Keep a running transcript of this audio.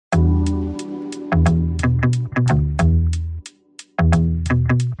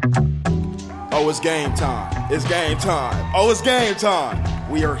Oh, it's game time. It's game time. Oh, it's game time.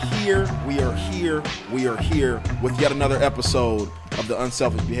 We are here with yet another episode of the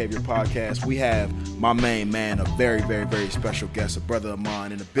Unselfish Behavior Podcast. We have my main man, a very, very, very special guest, a brother of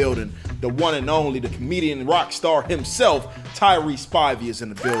mine in the building, the one and only, the comedian and rock star himself, Thyree Spivey is in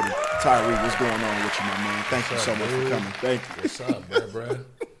the building. Thyree, what's going on with you, my man? Thank you so much for coming. Thank you. What's up, bro?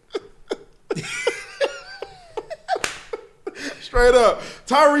 Straight up.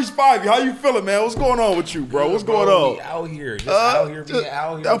 Thyree Spivey, how you feeling, man? What's going on with you, bro? What's going on? We out here. Just out here being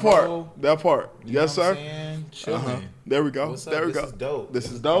out here, That part. You yes, know sir. what I'm saying? Chilling. There we go. What's up? There we This go. is dope.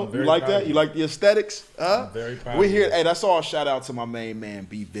 This is dope. You I'm like very that? proud You of like the aesthetics? I'm very proud We of here. you. Hey, that's all. Shout out to my main man,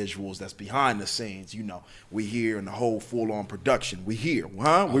 B Visuals. That's behind the scenes. You know, we here in the whole full-on production. We here,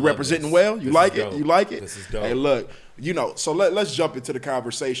 huh? We representing this. well. You This like is it? dope. You like it? This is dope. Hey, look. You know, so let's jump into the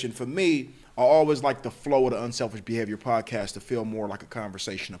conversation. For me, I always like the flow of the Unselfish Behavior Podcast to feel more like a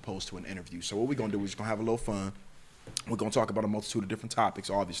conversation opposed to an interview. So what we're going to do is just going to have a little fun. We're going to talk about a multitude of different topics,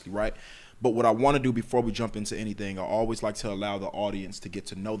 obviously, right? But what I want to do before we jump into anything, I always like to allow the audience to get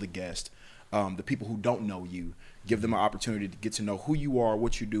to know the guest, the people who don't know you, give them an opportunity to get to know who you are,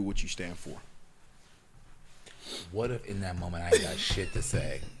 what you do, what you stand for. What if in that moment I ain't got shit to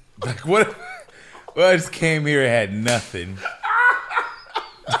say? Like, what if I just came here and had nothing?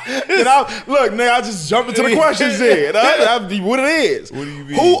 Look, nigga, I just jump into the questions here. That'd be what it is. What do you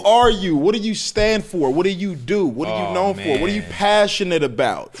mean? Who are you? What do you stand for? What do you do? What are you known for? What are you man. passionate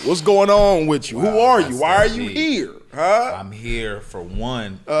about? What's going on with you? Wow, Who are you? that's Why are you deep. here? Huh? I'm here for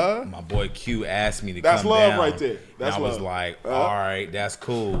one. My boy Q asked me to That's come love down. right there. That's and I was love. like, all right, that's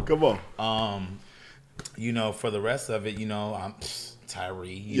cool. Come on. You know, for the rest of it, you know, I'm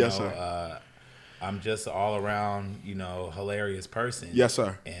Thyree. Yes, know, sir. I'm just all around, you know, hilarious person. Yes,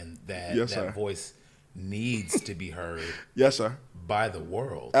 sir. And that Yes, sir. voice needs to be heard Yes, sir. by the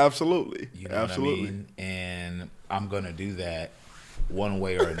world. Absolutely. You know Absolutely. what I mean? And I'm gonna do that one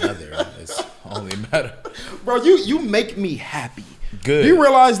way or another. It's only a matter. Bro, you make me happy. Good. Do you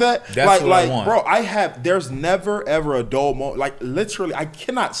realize that? That's what I want. Bro, there's never ever a dull moment. Like, literally, I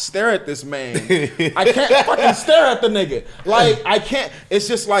cannot stare at this man. I can't fucking stare at the nigga. Like, I can't. It's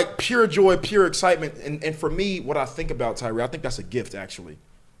just like pure joy, pure excitement. And for me, what I think about Thyree, I think that's a gift, actually.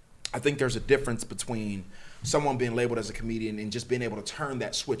 I think there's a difference between someone being labeled as a comedian and just being able to turn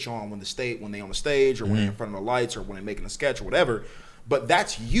that switch on when they on the stage or when they're in front of the lights or when they're making a sketch or whatever. But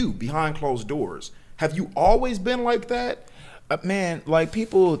that's you behind closed doors. Have you always been like that? Man, like,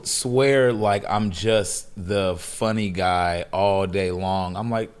 people swear like I'm just the funny guy all day long. I'm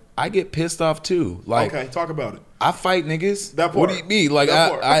like, I get pissed off too. Like, Okay, talk about it. I fight niggas. That part. What do you mean? Like,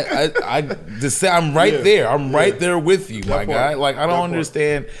 That part. I just say I'm right there. I'm right there with you, my part. guy. Like, I That don't part.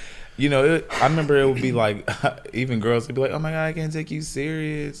 understand. You know, I remember it would be like, even girls would be like, "Oh my god, I can't take you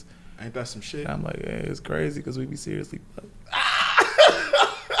serious." Ain't that some shit? I'm like, hey, it's crazy because we be seriously.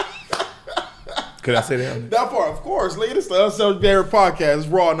 Could I say that? That part, of course. Look, this is the Unselfish Behavior Podcast. It's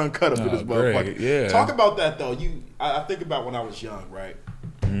raw and uncut up in this great. motherfucker. Yeah. Talk about that though. I think about when I was young, right?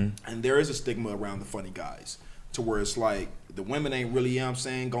 Mm-hmm. And there is a stigma around the funny guys, to where it's like the women ain't really, you know what I'm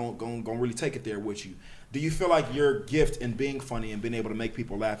saying, gon' really take it there with you. Do you feel like your gift in being funny and being able to make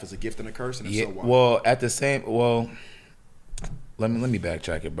people laugh is a gift and a curse? And if Yeah. so, why? Well, at the same, let me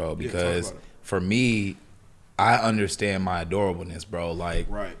backtrack it, bro, because about it. for me, I understand my adorableness, bro. Like,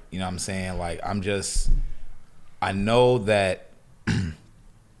 Right. You know what I'm saying? Like, I know that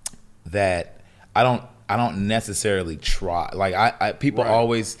that I don't necessarily try. Like, I people Right.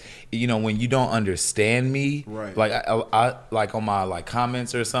 always, you know, when you don't understand me, Right. like I like on my like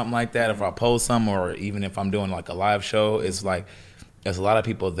comments or something like that, if I post some, or even if I'm doing like a live show, it's like there's a lot of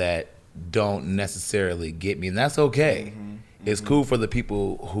people that don't necessarily get me, and that's okay. It's cool for the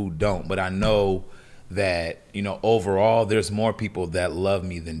people who don't, but I know that, you know, overall there's more people that love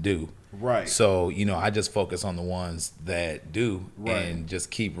me than do. Right. So, you know, I just focus on the ones that do, Right. and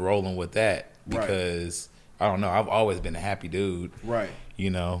just keep rolling with that, Right. because I don't know, I've always been a happy dude. Right. You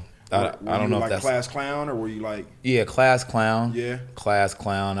know, Were I don't you know like if that's class clown, or were you like? yeah, class clown. Yeah. Class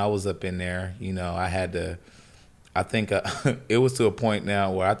clown. I was up in there. You know, I had to. I think it was to a point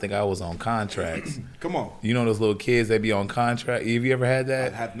now where I think I was on contracts. Come on. You know those little kids that be on contract. Have you ever had I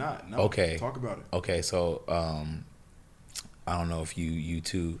that? have not. No. Okay. Talk about it. Okay, so I don't know if you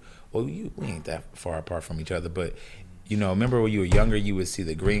two. Well, we ain't that far apart from each other, but you know, remember when you were younger, you would see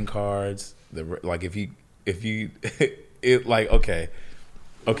the green cards. Like if you it like okay,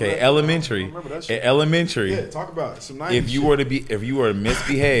 elementary. remember that shit. Elementary. Yeah, talk about it. Some 90s If you shit. were to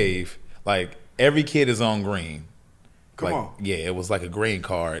misbehave, like every kid is on green. Come on. Yeah, it was like a green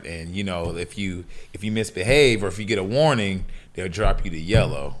card, and you know, if you misbehave or if you get a warning, they'll drop you to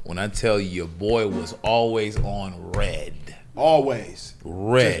yellow. When I tell you, your boy was always on red. Always.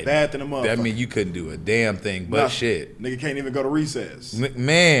 Red. Just bad than a motherfucker. That mean you couldn't do a damn thing but shit. Nigga can't even go to recess.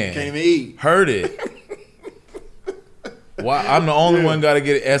 Man. Can't even eat. Heard it. Why? I'm the only one got to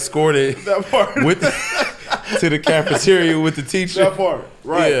get escorted that part. To the cafeteria with the teacher. That part.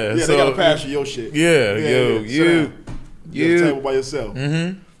 Right. Yeah, so, they got to pass you your shit. Yeah. You at the table by yourself.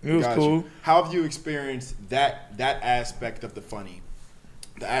 Mm-hmm. It was cool. How have you experienced that aspect of the funny?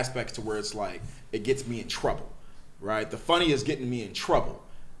 The aspect to where it's like, it gets me in trouble. Right? The funny is getting me in trouble.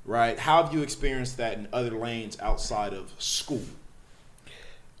 Right? How have you experienced that in other lanes outside of school?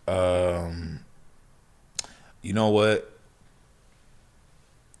 You know what?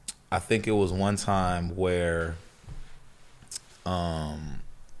 I think it was one time where I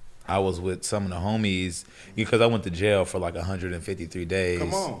was with some of the homies because I went to jail for like 153 days.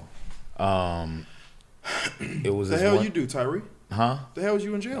 Come on. It was the hell you do, Thyree? Huh? The hell was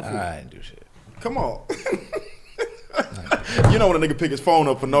you in jail for? I didn't do shit. Come on. You know when a nigga pick his phone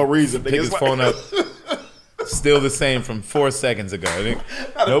up for no reason. Pick his phone up. Still the same from 4 seconds ago.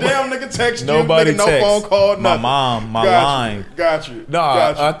 Not a damn nigga text you. Nobody nigga, no phone call, nothing. My mom, my line. Got you. No,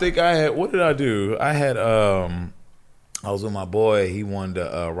 I think I had. What did I do? I had. I was with my boy. He wanted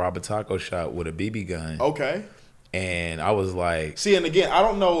to rob a taco shop with a BB gun. Okay. And I was like, see, and again, I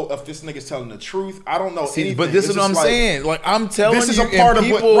don't know if this nigga's telling the truth. I don't know anything. But this is what I'm saying. Like, I'm telling you, this is a part of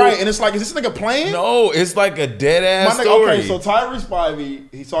what, right? And it's like, is this nigga playing? No, it's like a dead ass story. Okay, so Thyree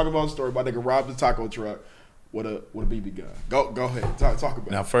Spivey, he's talking about a story about a nigga robbed the taco truck with a BB gun. Go ahead, talk about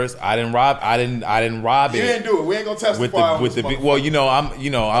it. Now, first, I didn't rob it. You didn't do it. We ain't gonna testify with the well,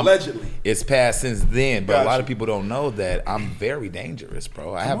 I'm allegedly. It's passed since then, but a lot of people don't know that I'm very dangerous,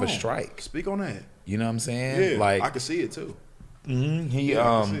 bro. I have a strike. Speak on that. You know what I'm saying? Yeah, like I can see it too.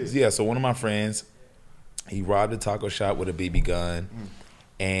 Mm-hmm. So one of my friends, he robbed a taco shop with a BB gun,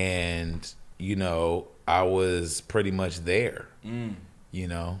 and I was pretty much there. You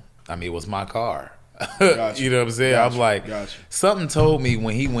know, I mean, it was my car. Gotcha. You know what I'm saying? Gotcha. I'm like, gotcha. Something told me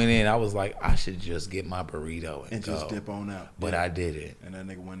when he went in, I was like, I should just get my burrito and go. Just dip on out. But I didn't. And that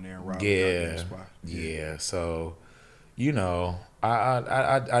nigga went there and robbed the spot. Yeah. So,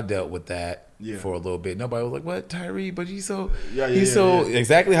 I dealt with that for a little bit. Nobody was like, "What, Thyree? But he's so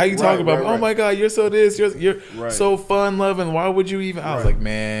exactly how you talk about me. Oh my God, you're so this. You're so fun loving. Why would you even?" I was like,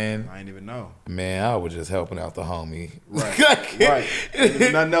 "Man, I didn't even know. Man, I was just helping out the homie. Right.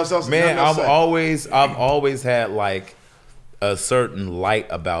 Nothing else. Man, I've always had like a certain light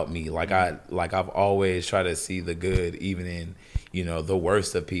about me. Like I've always tried to see the good, even in the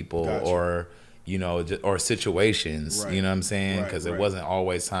worst of people or or situations. Right. You know what I'm saying? Because Right. it wasn't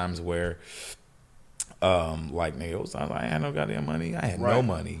always times where, like nigga, it was like I had no goddamn money. I had no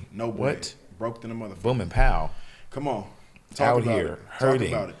money. No way. What? Broke than a motherfucker. Boom and pow. Come on. Talk about it.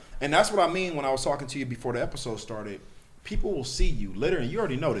 Hurting. Talk about it. And that's what I mean when I was talking to you before the episode started. People will see you, literally, you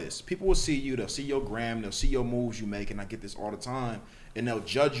already know this. People will see you, they'll see your gram, they'll see your moves you make, and I get this all the time, and they'll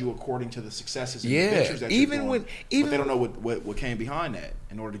judge you according to the successes and adventures that you're doing. But they don't know what came behind that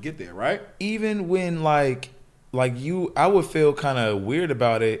in order to get there, right? Even when like you, I would feel kind of weird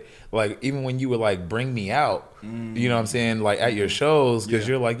about it, like even when you would like bring me out, you know what I'm saying, like at your shows, because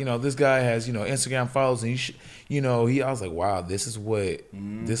you're like, this guy has, Instagram follows, and I was like, wow, this is what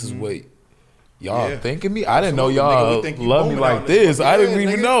y'all think of me. I didn't know y'all love me like this. I didn't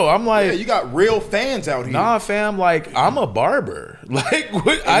even know. I'm like, you got real fans out here. Nah, fam, like I'm a barber. Like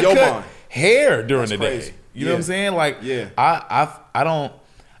I cut hair during the day. You know what I'm saying? Like I don't.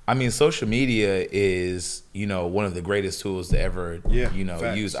 I mean, social media is, one of the greatest tools to ever,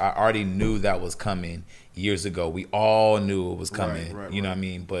 use. I already knew that was coming years ago. We all knew it was coming. Right, you know what I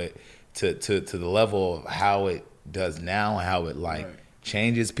mean? But to the level of how it does now, how it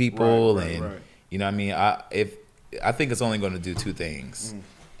changes people, you know what I mean? I think it's only going to do two things.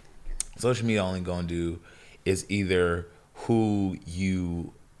 Social media only going to do is either who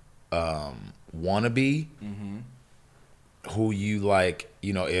you want to be, who you like,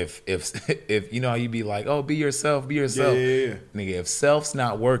 if how you be like, oh, be yourself. Yeah. Nigga, if self's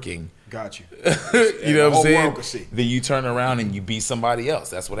not working, got you. You know what I'm saying? Then you turn around and you be somebody else.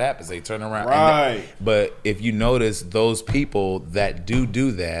 That's what happens. They turn around. Right. But if you notice, those people that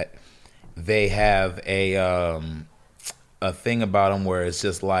do that, they have a thing about them where it's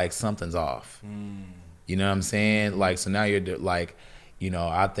just like something's off. You know what I'm saying? Like, so now you're like,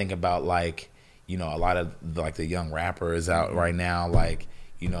 I think about like, a lot of like the young rappers out right now, like,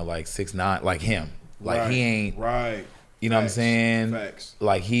 like 6ix9ine, like him, like he ain't right. You know what I'm saying? Facts.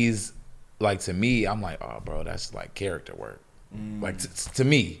 Like he's like to me, I'm like, oh, bro, that's like character work. Like to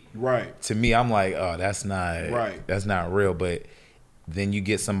me, right? To me, I'm like, oh, that's not right. That's not real. But then you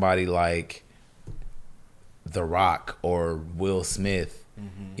get somebody like The Rock or Will Smith,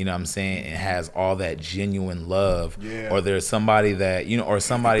 you know what I'm saying, and has all that genuine love. Yeah. Or there's somebody that, you know, or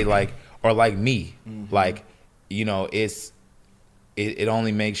somebody like, or like me, like, you know, it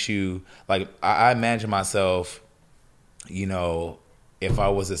only makes you, like, I imagine myself, you know, if I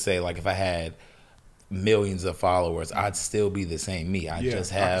was to say, like, if I had millions of followers, I'd still be the same me. I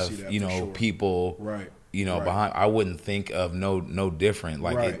just have, you know, people, right, you know, behind. I wouldn't think of no different.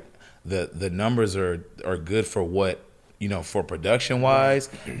 Like the numbers are good for what, you know, for production wise,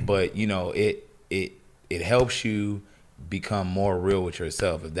 but you know, it helps you become more real with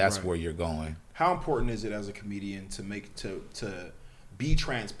yourself if that's where you're going. How important is it as a comedian to be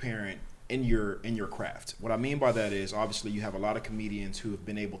transparent in your craft? What I mean by that is, obviously you have a lot of comedians who have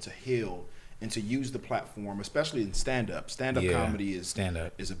been able to heal and to use the platform, especially in stand-up. Stand-up comedy is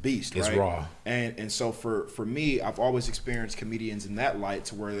a beast, it's right? Raw. And so for me, I've always experienced comedians in that light,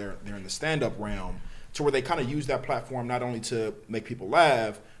 to where they're in the stand-up realm, to where they kind of use that platform not only to make people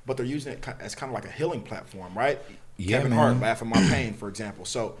laugh, but they're using it as kind of like a healing platform, right? Yeah, Kevin man. Hart, Laugh at My Pain, for example.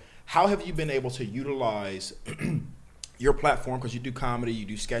 So how have you been able to utilize your platform? Because you do comedy, you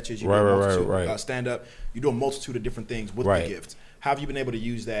do sketches, you do a multitude, stand-up, you do a multitude of different things with the gift. How have you been able to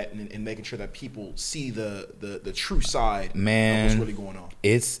use that in making sure that people see the true side of what's really going on?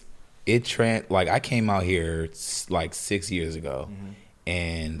 Like, I came out here like 6 years ago,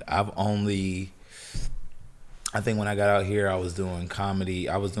 and I think when I got out here, I was doing comedy,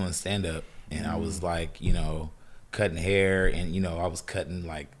 I was doing stand-up, and I was like, you know, cutting hair, and, you know, I was cutting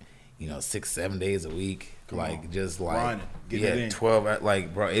like, you know, 6-7 days a week. Just like, grinding, 12,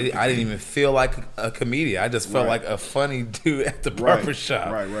 like, bro, I didn't even feel like a comedian. I just felt like a funny dude at the barber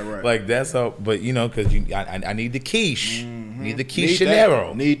shop. Right. Like, that's all, but, you know, because I need the quiche. Need the quiche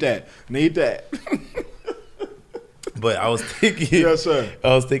Need that. But I was thinking, yes, sir.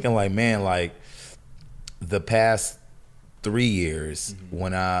 I was thinking, like, man, like, the past 3 years,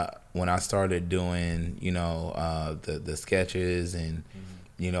 when I started doing, you know, the sketches, and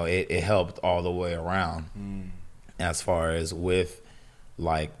you know, it helped all the way around. As far as with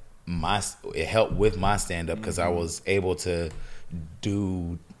like it helped with my stand up, because I was able to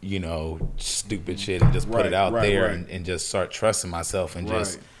do, you know, stupid shit and just put it out there and just start trusting myself and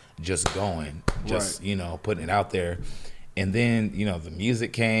just going, you know, putting it out there. And then, you know, the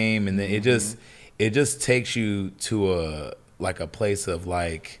music came, and then it just takes you to a place of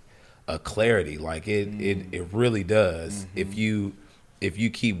like a clarity. Like it really does. If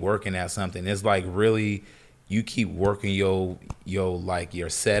you keep working at something, it's like really, you keep working your like your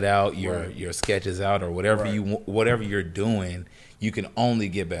set out, your sketches out, or whatever whatever you're doing, you can only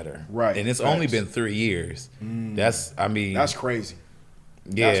get better. Right. And it's only been 3 years. That's crazy.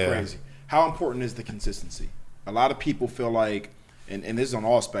 Yeah. That's crazy. How important is the consistency? A lot of people feel like, and this is on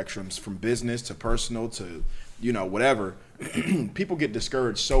all spectrums, from business to personal to, you know, whatever, people get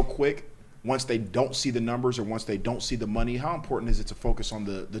discouraged so quick once they don't see the numbers or once they don't see the money. How important is it to focus on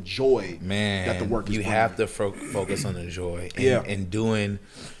the joy that the work is bringing? You have to focus on the joy and doing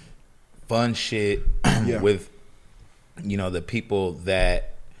fun shit with, you know, the people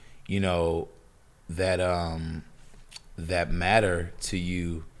that, you know, that matter to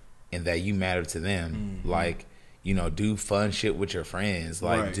you and that you matter to them. Like, you know, do fun shit with your friends.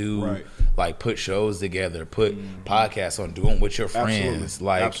 Like, like, put shows together, put podcasts on, do them with your friends.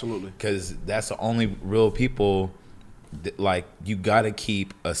 Absolutely. Because that's the only real people. Like, you got to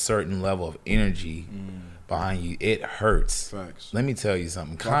keep a certain level of energy behind you. It hurts. Facts. Let me tell you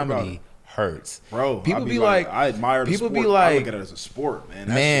something. Comedy hurts, bro. People be like, I admire the people sport. be like, I look at it as a sport, man.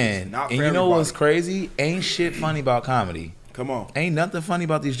 That shit is not for and you know everybody. what's crazy? Ain't shit funny about comedy. Come on. Ain't nothing funny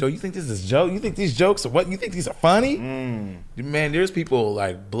about these jokes. You think this is a joke? You think these jokes are what? You think these are funny? Man, there's people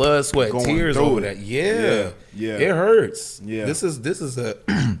like blood, sweat, tears over that. Yeah. It hurts. Yeah. This is a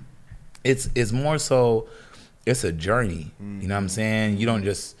it's more so, it's a journey. You know what I'm saying? You don't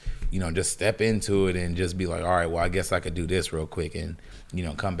just, you know, just step into it and just be like, all right, well, I guess I could do this real quick and, you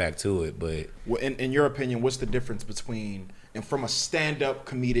know, come back to it. But in your opinion, what's the difference between, and from a stand-up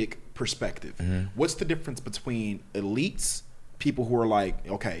comedic perspective, what's the difference between elites, people who are like,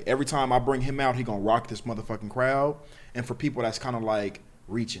 okay, every time I bring him out, he gonna rock this motherfucking crowd, and for people that's kind of like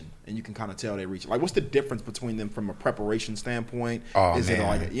reaching, and you can kind of tell they reach? Like, what's the difference between them from a preparation standpoint? Is it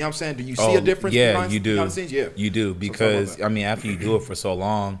like, you know what I'm saying? Do you see a difference? Yeah, you do. Yeah, you do, because I mean, after you do it for so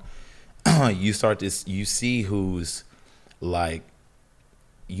long, you see who's like,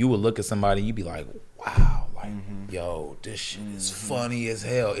 you would look at somebody, you'd be like, wow, like, yo, this shit is funny as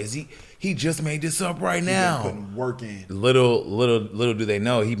hell. Is he just made this up right now? Been putting work in. Little do they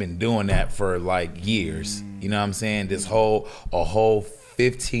know he been doing that for like years. You know what I'm saying? This whole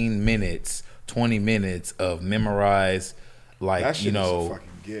 15 minutes, 20 minutes of memorized, like, That shit you know, is a fucking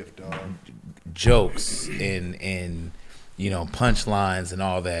gift, dog. jokes and you know, punchlines and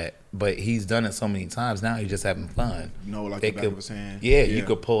all that. But he's done it so many times now. He's just having fun. No, like the back of his hand. Yeah, you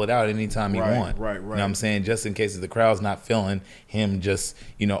could pull it out anytime you want. Right. You know what I'm saying? Just in case the crowd's not feeling him, just,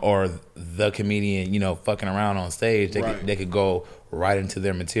 you know, or the comedian, you know, fucking around on stage. They could go right into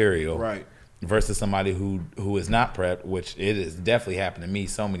their material. Right. Versus somebody who is not prepped, which it has definitely happened to me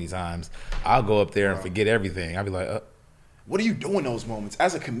so many times. I'll go up there and forget everything. I'll be like, what do you do in those moments?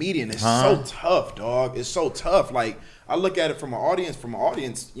 As a comedian, it's so tough, dog. It's so tough. Like, I look at it from an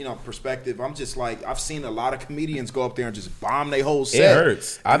audience, you know, perspective. I'm just like, I've seen a lot of comedians go up there and just bomb their whole set. It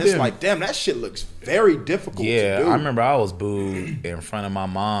hurts. And it's like, damn, that shit looks very difficult to do. I remember I was booed in front of my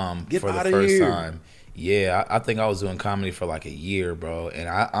mom for the first time. Yeah, I think I was doing comedy for like a year, bro. And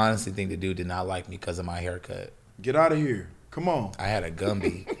I honestly think the dude did not like me because of my haircut. Get out of here. Come on. I had a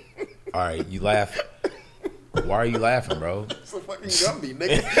Gumby. All right, you laugh. Why are you laughing, bro? It's a fucking Gumby,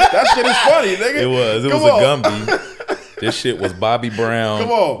 nigga. That shit is funny, nigga. It was. It was a Gumby. This shit was Bobby Brown.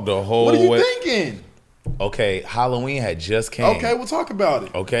 Come on. The whole way. What are you thinking? Okay, Halloween had just came. Okay, we'll talk about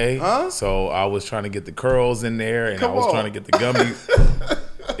it. Okay. Huh? So I was trying to get the curls in there, and I was trying to get the Gumby.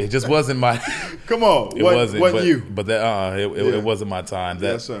 It just wasn't my. Come on. It wasn't. But you. But that it wasn't my time.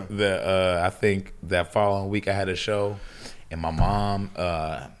 Yes, sir. I think that following week I had a show, and my mom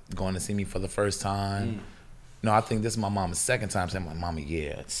going to see me for the first time. No, I think this is my mom's second time saying, my mama,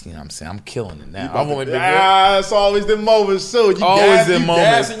 yeah, you know what I'm saying? I'm killing it now. It's always them moments, too. You always them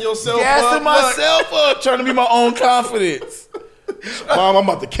moments. Gassing yourself gassing myself up, trying to be my own confidence. Mom, I'm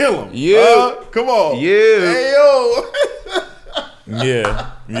about to kill him. Yeah. Come on. Yeah. Hey, yo.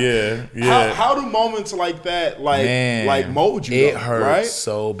 Yeah. How do moments like that, like mold you? It hurts right?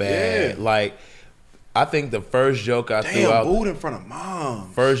 so bad. Yeah. Like, I think the first joke I threw out. Booed in front of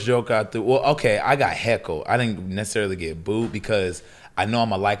mom. First joke I threw. Well, okay, I got heckled. I didn't necessarily get booed because I know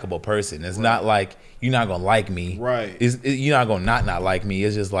I'm a likable person. It's not like you're not gonna like me. Right. You're not gonna not like me.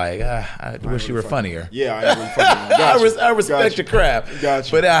 It's just like I wish you were funnier. Yeah, I ain't really funny. I respect your crap.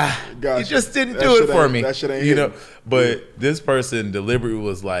 Gotcha. But you just didn't do it for me. That shit ain't you know. But this person deliberately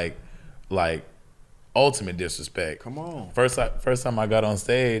was like ultimate disrespect. Come on. First time I got on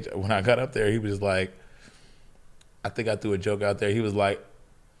stage, when I got up there, he was just like, I think I threw a joke out there. He was like,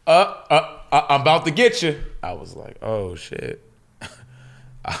 I'm about to get you. I was like, oh shit.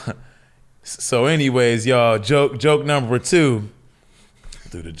 So anyways, y'all, joke number 2.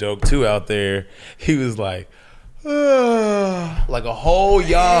 Threw the joke 2 out there. He was like a whole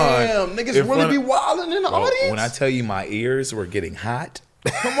yawn. Damn, niggas really be wilding in the audience. When I tell you my ears were getting hot.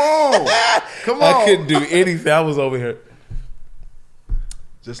 Come on. I couldn't do anything. I was over here.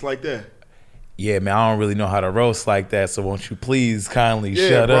 Just like that. Yeah, man, I don't really know how to roast like that, so won't you please kindly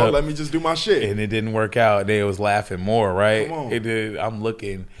shut up? Let me just do my shit. And it didn't work out. They was laughing more, right? Come on. It did. I'm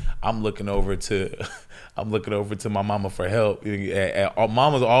looking over to my mama for help.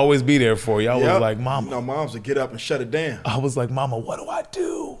 Mamas will always be there for you. I was like, Mama. You know, moms would get up and shut it down. I was like, Mama, what do I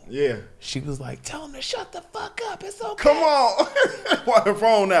do? Yeah. She was like, tell him to shut the fuck up. It's okay. Come on. Why her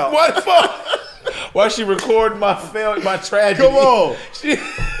phone out? What the fuck? Why she recording my tragedy? Come on. Damn.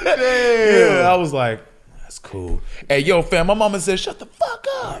 Yeah, I was like, that's cool. Hey, yo, fam, my mama said, shut the fuck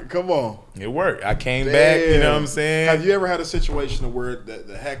up. Come on. It worked. I came back, you know what I'm saying? Have you ever had a situation where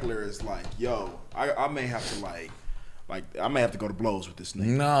the heckler is like, yo, I may have to I may have to go to blows with this nigga?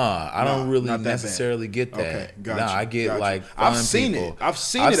 Nah, I don't really necessarily get that. Okay, gotcha. Nah, I get like fun I've seen people. it. I've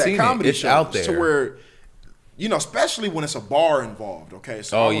seen it at comedy shows. Out there. To where, you know, especially when it's a bar involved, okay?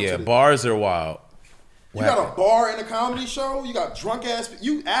 So bars are wild. You got a bar in a comedy show. You got drunk ass.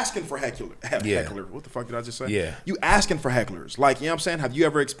 You asking for heckler. What the fuck did I just say? Yeah. You asking for hecklers. Like, you know what I'm saying? Have you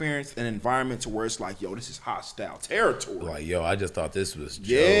ever experienced an environment to where it's like, yo, this is hostile territory? Like, yo, I just thought this was jokes.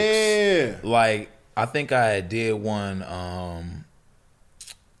 Yeah. Like, I think I did one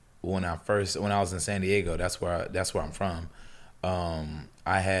when I was in San Diego. That's where I'm from.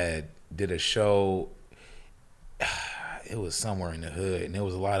 I did a show. It was somewhere in the hood, and it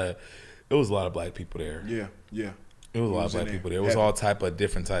was a lot of black people there. Yeah. It was a lot of black people there. It was all type of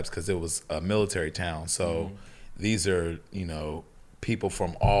different types because it was a military town. So these are, you know, people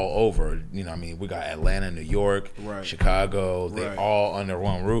from all over. You know what I mean? We got Atlanta, New York, Chicago. They all under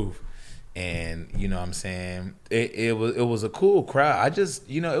one roof. And, you know what I'm saying? It was a cool crowd. I just,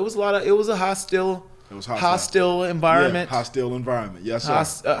 you know, it was a hostile It was hostile. Hostile environment. Yeah, hostile environment. Yes,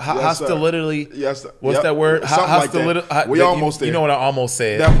 sir. Hostility. Yes, sir. What's that word? Hostility. Like we almost there. You know what I almost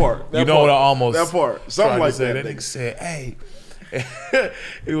said. That part. You know what I almost. That part. Something like that. That nigga said, "Hey."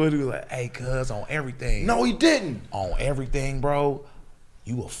 He was like, "Hey, cuz on everything." No, he didn't. On everything, bro.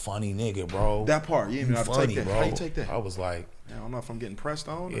 You a funny nigga, bro. That part. You didn't even have to take that. Bro. How you take that? I was like, I don't know if I'm getting pressed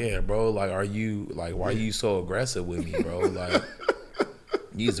on. Yeah, bro. Like, are you like? Why are you so aggressive with me, bro? Like,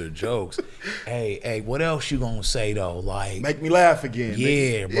 these are jokes. Hey, what else you gonna say though? Like, make me laugh again.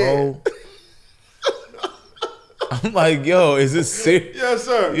 Yeah, bro. Yeah. I'm like, yo, is this serious? Yes,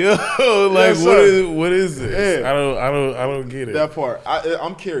 sir. Yo, like, yes, sir. What is this? Yeah. I don't get it. That part.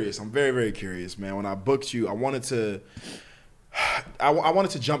 I'm curious. I'm very, very curious, man. When I booked you, I wanted to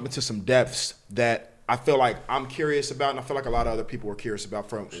jump into some depths that I feel like I'm curious about, and I feel like a lot of other people are curious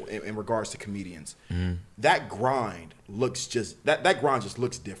about in regards to comedians. Mm-hmm. That grind looks that grind just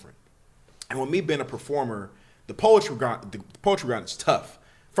looks different. And with me being a performer, the poetry grind is tough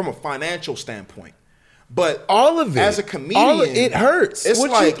from a financial standpoint. But all of it, as a comedian, it hurts. It's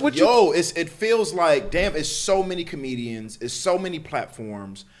it feels like, damn, it's so many comedians, it's so many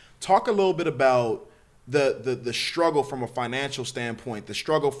platforms. Talk a little bit about the struggle from a financial standpoint, the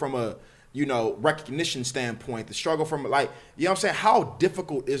struggle from a recognition standpoint, the struggle from like, you know what I'm saying? How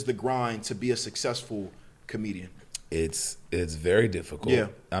difficult is the grind to be a successful comedian? It's very difficult. Yeah.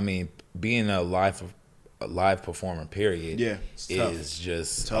 I mean, being a live performer, period, is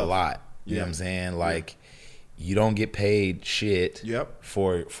just tough. A lot. You know what I'm saying? Like, you don't get paid shit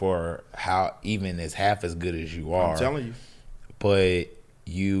for how even as half as good as you are. I'm telling you. But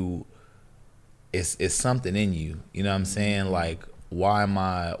it's something in you. You know what I'm saying? Like, why am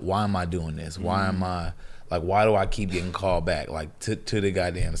I doing this? Why am I like, why do I keep getting called back? Like to the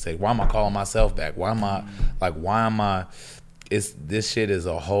goddamn stage. Why am I calling myself back? Why am I this shit is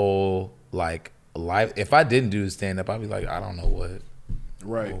a whole like life. If I didn't do stand up, I'd be like, I don't know what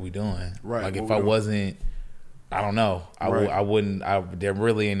we doing. Right. Like if I wasn't, I don't know. I wouldn't there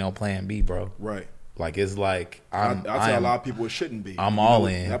really ain't no plan B, bro. Right. Like it's like I tell a lot of people it shouldn't be. I'm all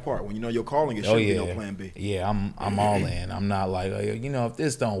in. That part when you know you're calling, it shouldn't be no plan B. Yeah, I'm all in. I'm not like, if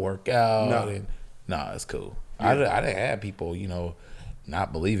this don't work out, it's cool. Yeah. I didn't have people,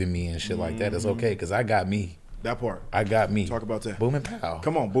 not believing me and shit like that. It's okay because I got me. That part. I got me. Talk about that. Boom and pow.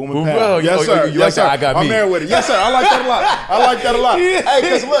 Come on, boom and pow. Yes, sir. Yes, sir. I got me. I'm there with it. Yes, sir. I like that a lot. Yeah. Hey,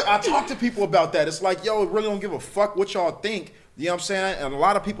 because look, I talk to people about that. It's like, yo, really don't give a fuck what y'all think. You know what I'm saying? And a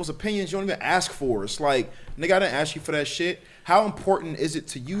lot of people's opinions you don't even ask for. It's like, nigga, I didn't ask you for that shit. How important is it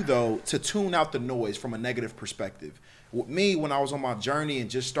to you, though, to tune out the noise from a negative perspective? With me, when I was on my journey and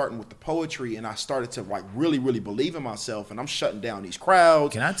just starting with the poetry and I started to like really, really believe in myself and I'm shutting down these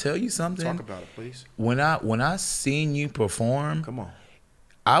crowds. Can I tell you something? Talk about it, please. When I seen you perform, come on,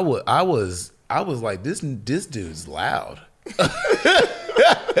 I was like, this dude's loud. Loud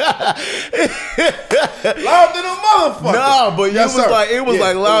than a motherfucker. No, but it was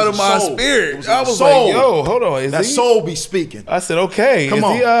like loud in my spirit. I was like, yo, hold on. That soul be speaking. I said, okay. Come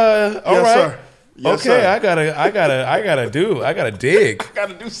on. All right. Sir. Yes, okay, sir. I gotta dig. I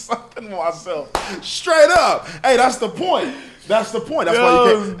gotta do something to myself. Straight up. Hey, that's the point. That's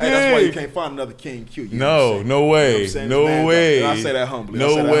why you can't find another King Q. No way. No way. And I say that humbly.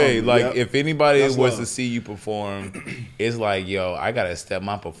 No way. Like if anybody was to see you perform, it's like, yo, I gotta step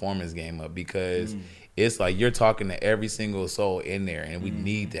my performance game up because it's like you're talking to every single soul in there, and we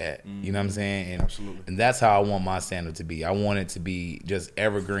need that. You know what I'm saying? And, absolutely. And that's how I want my stand-up to be. I want it to be just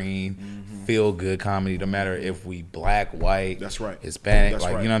evergreen, feel good comedy, no matter if we black, white, that's right, Hispanic, that's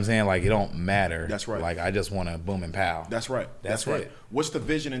like right. You know what I'm saying? Like it don't matter. That's right. Like I just want to boom and pow. That's right. That's right. What's the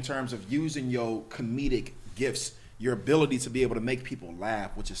vision in terms of using your comedic gifts? Your ability to be able to make people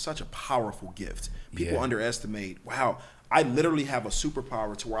laugh, which is such a powerful gift. People underestimate, wow, I literally have a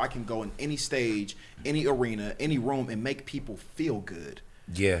superpower to where I can go in any stage, any arena, any room and make people feel good.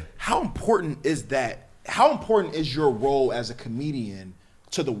 Yeah. How important is that? How important is your role as a comedian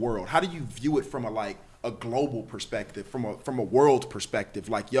to the world? How do you view it from a global perspective, from a world perspective?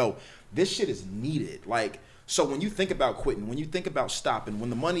 Like, yo, this shit is needed. Like, so when you think about quitting, when you think about stopping, when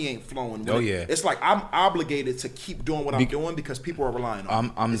the money ain't flowing, it's like I'm obligated to keep doing what I'm doing because people are relying on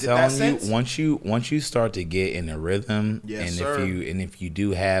me. I'm telling you, once you start to get in a rhythm, if you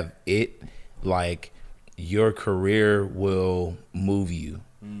do have it, like your career will move you.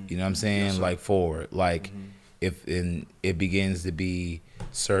 You know what I'm saying? Yes, like forward. Like if it begins to be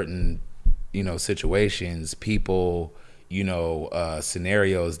certain, situations, people,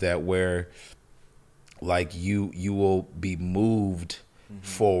 scenarios that where like you will be moved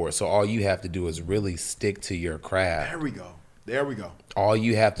forward. So all you have to do is really stick to your craft. There we go. There we go. All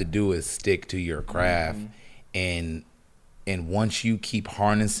you have to do is stick to your craft, and once you keep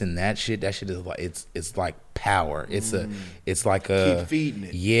harnessing that shit is like it's like power. It's like a keep feeding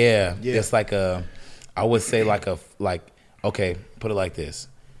it. Yeah. It's like I would say like okay, put it like this.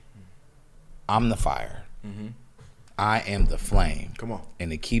 I'm the fire. I am the flame. Come on.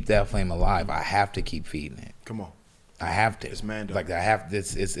 And to keep that flame alive, I have to keep feeding it. Come on. I have to. It's Mando. Like I have.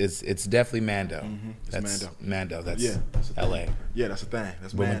 It's definitely Mando. It's Mando. That's that's L.A. Yeah, that's a thing.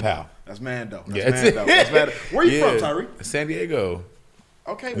 That's Women Mando. Pal. That's Mando. That's Yeah, Mando. That's Mando. Where you from, Thyree? San Diego.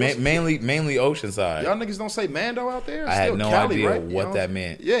 Okay. Mainly Oceanside. Y'all niggas don't say Mando out there? I had no Cali, idea right? what that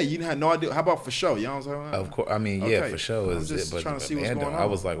meant. Yeah, you had no idea. How about for sure? You know what I'm saying? Of course. I mean, Okay. yeah, for sure. I'm just trying to see what's Mando, going on. I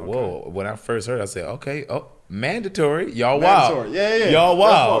was like, Okay. whoa. When I first heard it, I said, okay, mandatory. Y'all Mandatory. wow. Yeah. Y'all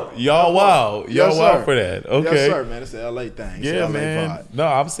wow. Y'all wow. Yes, Y'all wow sir. for that. Okay. Yes, sir, man. It's the LA thing. It's Yeah, the LA man. vibe. No,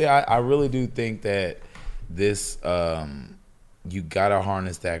 I'm saying I really do think that this you gotta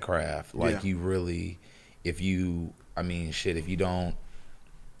harness that craft. Like you really, if you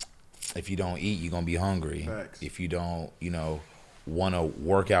don't eat, you're gonna be hungry. Facts. If you don't, want to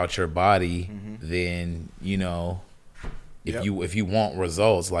work out your body, then if you want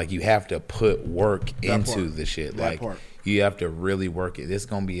results, like you have to put work into the shit. That like part. you have to really work it. There's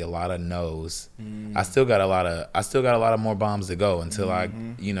gonna be a lot of no's. I still got a lot of more bombs to go until I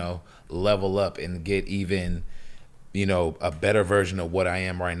level up and get even a better version of what I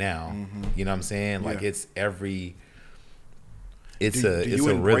am right now. You know what I'm saying? Like it's every. It's a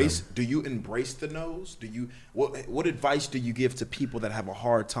rhythm. Do you embrace the no's? What advice do you give to people that have a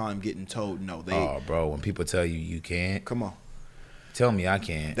hard time getting told no? Bro, when people tell you can't, come on, tell me I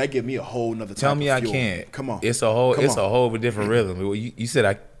can't. That give me a whole nother. Tell me I can't. Come on, it's a whole different rhythm. You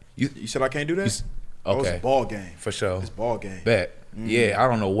said you said I can't do that. Okay, it's ball game for sure. It's ball game. Bet. Yeah, I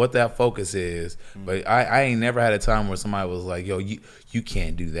don't know what that focus is, but I ain't never had a time where somebody was like, "Yo, you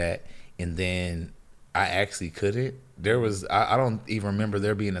can't do that," and then I actually couldn't. There was I don't even remember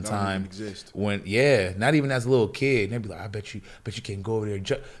there being a time when not even as a little kid, they'd be like, I bet you can't go over there and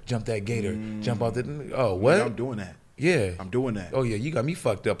jump that gate or jump out the what? Yeah, I'm doing that. Yeah. I'm doing that. Oh yeah, you got me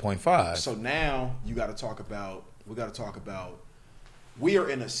fucked up 0.5. So now we gotta talk about we are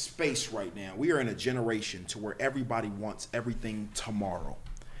in a space right now. We are in a generation to where everybody wants everything tomorrow.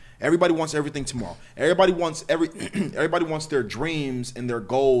 Everybody wants everything tomorrow. Everybody wants everybody wants their dreams and their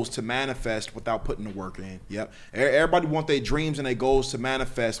goals to manifest without putting the work in. Yep. Everybody wants their dreams and their goals to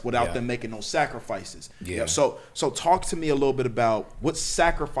manifest without them making no sacrifices. Yeah. Yep. So talk to me a little bit about what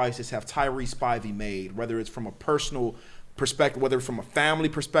sacrifices have Thyree Spivey made, whether it's from a personal perspective, whether from a family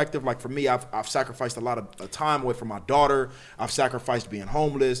perspective. Like for me, I've sacrificed a lot of time away from my daughter. I've sacrificed being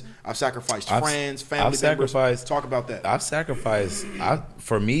homeless. I've sacrificed friends, family members. Talk about that. I've sacrificed.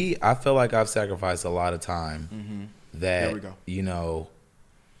 For me, I feel like I've sacrificed a lot of time that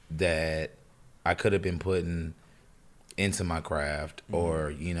that I could have been putting into my craft,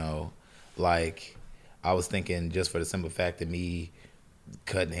 or like I was thinking just for the simple fact of me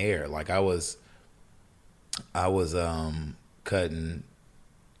cutting hair. Like I was cutting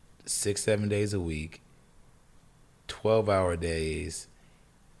 6-7 days a week, 12-hour days,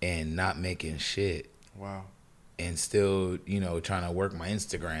 and not making shit. Wow. And still, trying to work my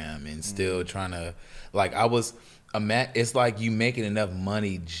Instagram and still trying to, like, it's like you making enough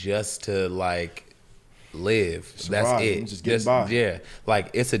money just to like live. Survive. That's it. Just get by. Yeah. Like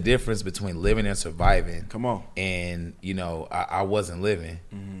it's a difference between living and surviving. Come on. And I wasn't living.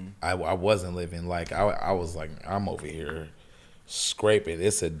 I wasn't living. Like I was like, I'm over here scraping.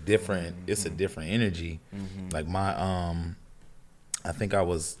 It's a different energy. Like my I think I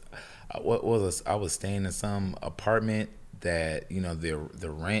was staying in some apartment that the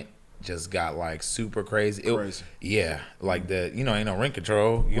rent just got like super crazy. Like the ain't no rent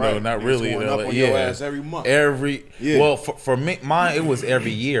control. Not really. Going up on your ass every month. Well, for me, mine it was every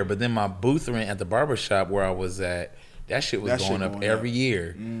year. But then my booth rent at the barbershop where I was at, that shit was going up every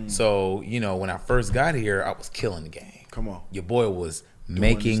year. So when I first got here, I was killing the game. Come on, your boy was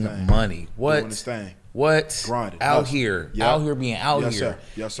making money. What? What? Grinding. Out here being out here. Sir.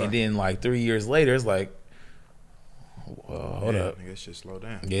 Yes, sir. And then like 3 years later, it's like, hold up. That shit slow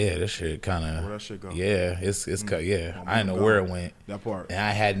down. Yeah, that shit kind of. Where that shit go? Yeah, it's cut. Yeah, I didn't know where it went. That part. And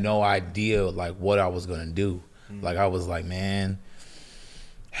I had no idea like what I was gonna do. Like I was like, man,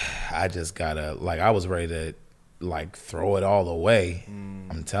 I just gotta like I was ready to like throw it all away.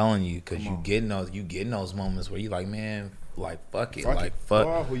 I'm telling you, because you getting those moments where you like, man, like fuck it,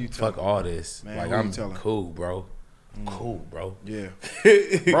 fuck all this. Man, like I'm cool, bro. Cool, bro. Yeah,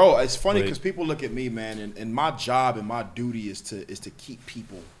 bro. It's funny because people look at me, man, and my job and my duty is to keep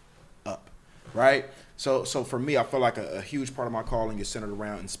people up. right? So for me, I feel like a huge part of my calling is centered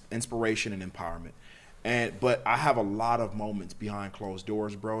around inspiration and empowerment. But I have a lot of moments behind closed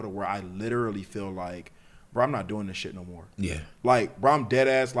doors, bro, to where I literally feel like, bro, I'm not doing this shit no more. Yeah. Like, bro, I'm dead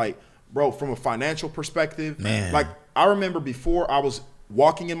ass. Like, bro, from a financial perspective, man. Like, I remember before I was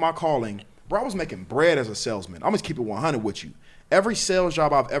walking in my calling, bro, I was making bread as a salesman. I'm gonna keep it 100 with you. Every sales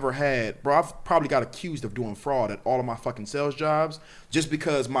job I've ever had, bro, I've probably got accused of doing fraud at all of my fucking sales jobs just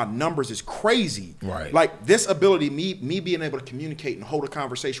because my numbers is crazy. Right. Like, this ability, me being able to communicate and hold a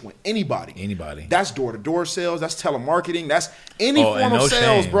conversation with anybody. That's door-to-door sales. That's telemarketing. That's any form of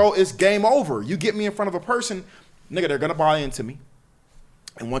sales, bro. It's game over. You get me in front of a person, nigga, they're going to buy into me.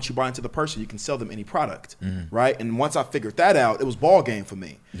 And once you buy into the person, you can sell them any product, right? And once I figured that out, it was ball game for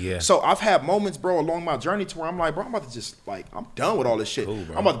me. Yeah. So I've had moments, bro, along my journey to where I'm like, bro, I'm about to just, like, I'm done with all this shit. Cool,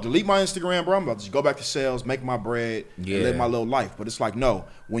 I'm about to delete my Instagram, bro. I'm about to just go back to sales, make my bread, and live my little life. But it's like, no,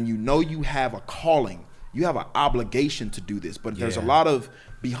 when you know you have a calling, you have an obligation to do this. But there's a lot of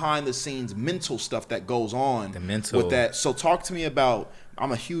behind-the-scenes mental stuff that goes on with that. So talk to me about,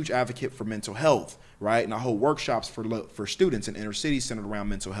 I'm a huge advocate for mental health, right? And I hold workshops for students in inner cities centered around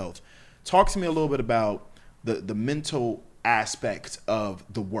mental health. Talk to me a little bit about the mental aspect of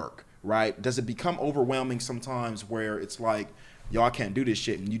the work, right? Does it become overwhelming sometimes where it's like, yo, I can't do this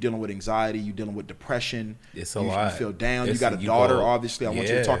shit, and you dealing with anxiety, you dealing with depression, it's a lot. You feel down, you got a daughter, obviously. I want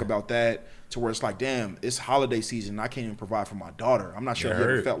you to talk about that, to where it's like, damn, it's holiday season, and I can't even provide for my daughter. I'm not sure if you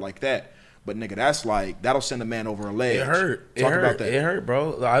ever felt like that. But nigga, that's like, that'll send a man over a ledge. It hurt. Talk about that. It hurt,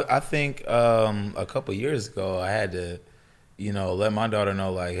 bro. I think a couple years ago, I had to, let my daughter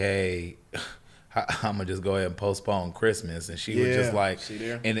know, like, hey, I'm gonna just go ahead and postpone Christmas, and she was just like,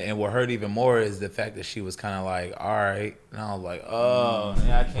 and what hurt even more is the fact that she was kind of like, all right, and I was like, oh,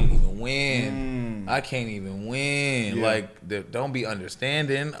 man, I can't even win. I can't even win. Yeah. Like, don't be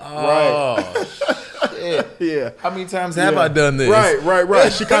understanding. Oh, right. Shit. Yeah. How many times have I done this?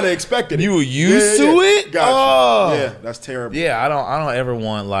 Right. She kind of expected it. You were used to it. Gotcha. Oh. Yeah, that's terrible. Yeah, I don't ever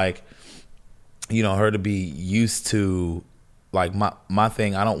want, like, her to be used to. Like my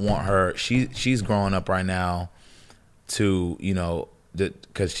thing, I don't want her. She's growing up right now, to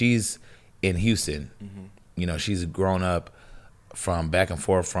because she's in Houston. She's grown up from back and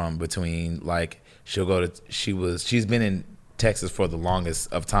forth from between, like, she's been in Texas for the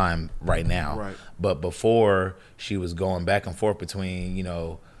longest of time right now. Right. But before, she was going back and forth between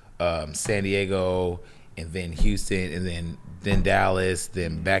San Diego and then Houston and then Dallas,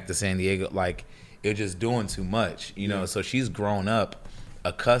 then back to San Diego, like. It's just doing too much, So she's grown up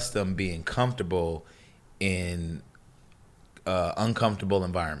accustomed being comfortable in uncomfortable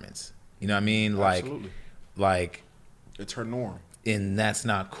environments. You know what I mean? Absolutely. Like it's her norm. And that's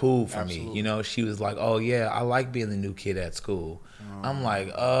not cool for Absolutely. me. She was like, "Oh yeah, I like being the new kid at school." I'm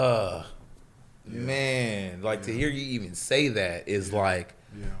like, man, like to hear you even say that is like,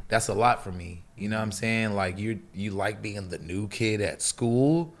 that's a lot for me. You know what I'm saying? Like you like being the new kid at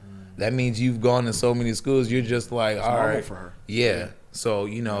school. That means you've gone to so many schools. You're just like, all right, for her. Yeah. So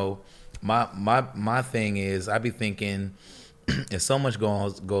my thing is, I be thinking, if so much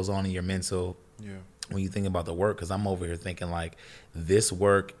goes on in your mental, when you think about the work, because I'm over here thinking like, this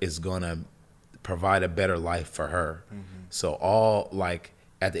work is gonna provide a better life for her. So all, like,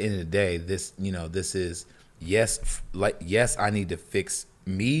 at the end of the day, this this is yes, I need to fix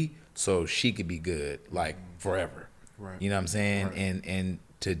me so she could be good, like, forever. Right. You know what I'm saying? Right. And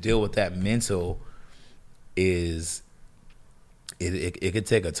to deal with that mental is it could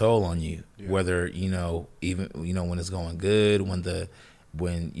take a toll on you, whether even when it's going good, when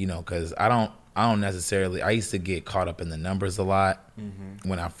because I don't necessarily, I used to get caught up in the numbers a lot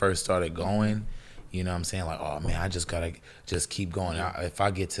when I first started going. You know what I'm saying? Like, oh man, I just gotta just keep going. If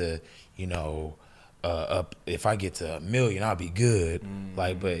I get to if I get to 1 million, I'll be good.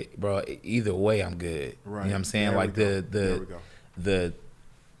 Like, but bro, either way, I'm good. Right. You know what I'm saying? There Like the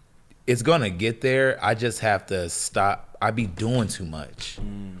it's gonna get there. I just have to stop. I be doing too much.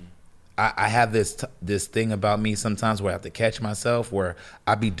 I have this thing about me sometimes where I have to catch myself, where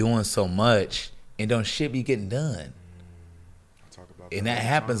I be doing so much and don't shit be getting done. I talk about and that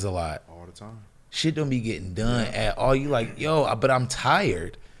happens a lot. All the time. Shit don't be getting done at all. You like, yo, but I'm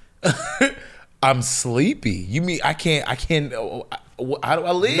tired. I'm sleepy. You mean I can't, how do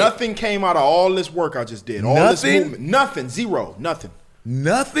I live? Nothing came out of all this work I just did. All this movement. Nothing. Zero.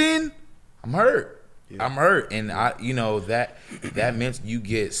 Nothing. I'm hurt. Yeah. I'm hurt. And that meant you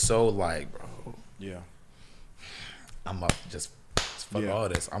get so like, bro. Yeah. I'm up just fuck all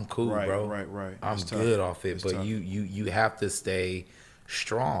this. I'm cool, right, bro. Right. I'm good off it. But you have to stay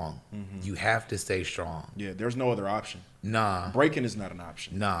strong. You have to stay strong. Yeah, there's no other option. Nah. Breaking is not an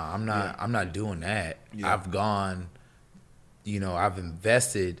option. Nah, I'm not. I'm not doing that. Yeah. I've gone. I've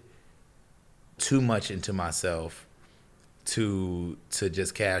invested too much into myself to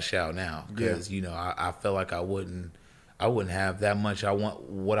just cash out now because I feel like I wouldn't have that much. I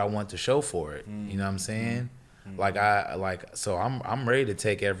want to show for it. You know what I'm saying? So I'm ready to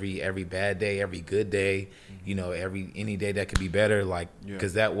take every bad day, every good day, any day that could be better,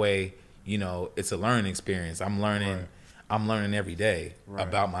 because that way, it's a learning experience. I'm learning every day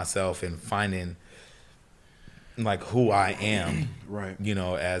about myself and finding who I am, right?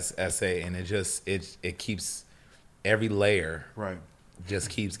 As and it keeps every layer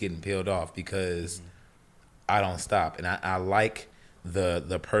just keeps getting peeled off because I don't stop, and I like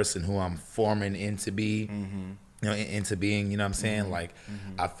the person who I'm forming into be, into being. You know what I'm saying?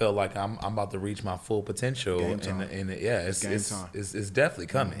 I feel like I'm about to reach my full potential, and it's definitely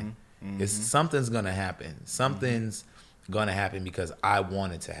coming. It's something's gonna happen. Something's gonna happen because I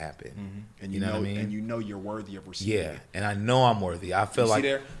want it to happen. And you know what I mean? And you're worthy of receiving it. And I know I'm worthy. I feel like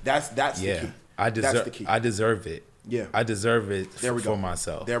that's the key. That's the key. I deserve it. Yeah, I deserve it for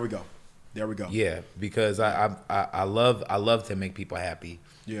myself. There we go. Yeah, because I love to make people happy.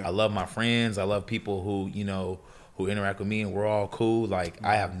 Yeah, I love my friends. I love people who who interact with me, and we're all cool. I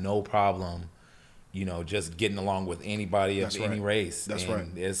have no problem, just getting along with anybody of any race. That's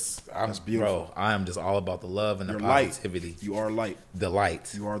right. That's beautiful. Bro, I am just all about the love and the positivity. Light. You are light. The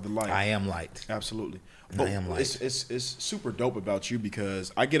light. You are the light. I am light. Absolutely. But I am light. It's super dope about you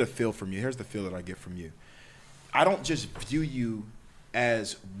because I get a feel from you. Here's the feel that I get from you. I don't just view you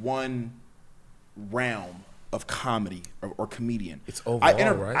as one realm of comedy or comedian. It's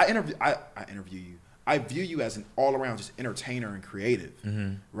overall, right? I interview you. I view you as an all-around just entertainer and creative,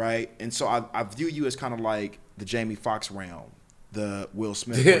 right? And so I view you as kind of like the Jamie Foxx realm, the Will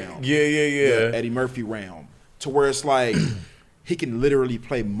Smith realm, the Eddie Murphy realm, to where it's like he can literally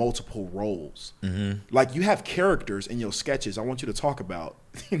play multiple roles. Like you have characters in your sketches. I want you to talk about.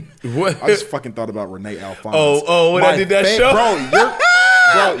 What? I just fucking thought about Renee Alphonse. When I did that show,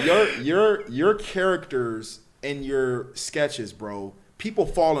 your characters in your sketches, bro. People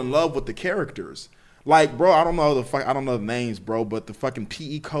fall in love with the characters. Bro, I don't know the names, bro, but the fucking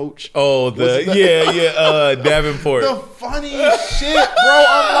PE coach. Davenport. The funny shit, bro.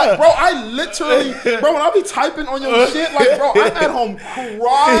 I'm like, bro, I literally, bro, when I be typing on your shit, bro, I'm at home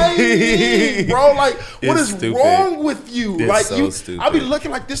crying, bro. What is wrong with you? It's so stupid. I be looking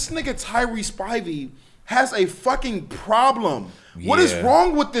like this nigga Thyree Spivey has a fucking problem. What is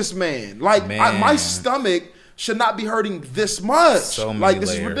wrong with this man? My stomach should not be hurting this much. So many this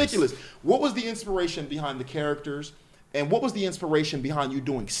layers. is ridiculous. What was the inspiration behind the characters, and what was the inspiration behind you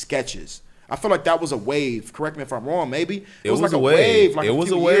doing sketches? I feel like that was a wave. Correct me if I'm wrong. Maybe it was like a wave. It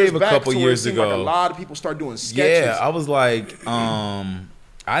was a wave a couple years ago. Like a lot of people start doing sketches. Yeah, I was like, I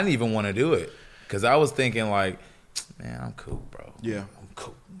didn't even want to do it because I was thinking man, I'm cool, bro. Yeah.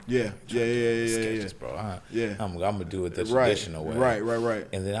 Cool. Yeah. Sketches, bro. I'm gonna do it the traditional way. Right.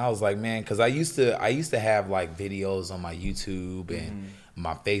 And then I was like, man, because I used to have videos on my YouTube and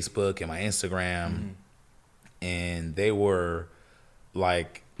my Facebook and my Instagram, and they were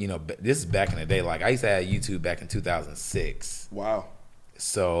this is back in the day. I used to have YouTube back in 2006. Wow.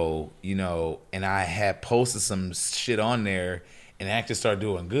 So and I had posted some shit on there. And it actually started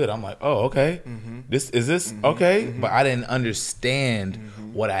doing good. I'm like, oh, okay. This okay? But I didn't understand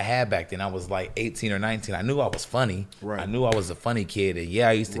what I had back then. I was like 18 or 19. I knew I was funny. Right. I knew I was a funny kid. And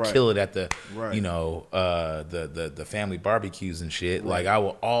I used to kill it at the, the family barbecues and shit. Right. I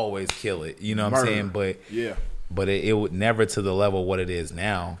will always kill it. You know what I'm saying? But it would never to the level what it is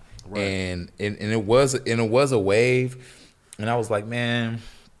now. Right. And it was a wave. And I was like, man,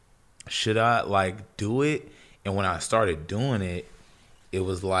 should I do it? And when I started doing it, it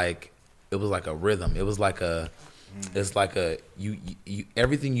was like a rhythm. It was it's like you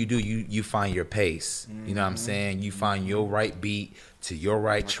everything you do, you find your pace. You know what I'm saying? You find your right beat to your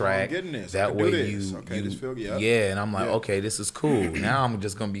right track. That way and I'm like, okay, this is cool. Now I'm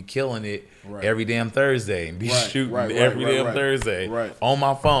just gonna be killing it every damn Thursday and be shooting every damn Thursday on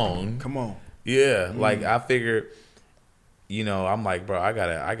my phone. Come on. Yeah, I figured, I'm like, bro, I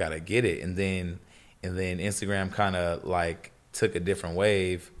gotta get it, and then Instagram kind of took a different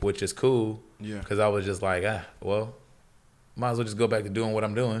wave, which is cool. Yeah. Because I was just like, well, might as well just go back to doing what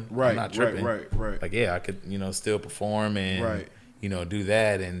I'm doing. Right. I'm not tripping. Right. I could, still perform and, do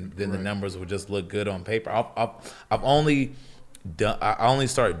that, and then the numbers would just look good on paper. I only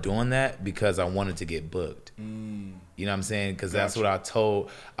started doing that because I wanted to get booked. You know what I'm saying? Because that's what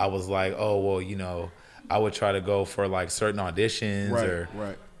I was like, oh, well, I would try to go for like certain auditions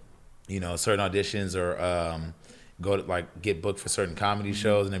right. Certain auditions or go to like get booked for certain comedy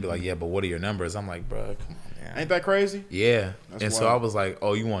shows, and they'd be like, yeah, but what are your numbers? I'm like, bro, come on, man. Ain't that crazy? Yeah. That's and wild. so I was like,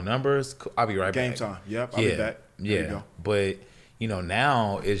 oh, you want numbers? Cool. I'll be right Game back. time. Yep, I'll be back. There you go. But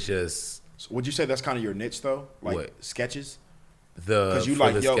now it's just. So would you say that's kind of your niche though? Like what? Sketches? Because you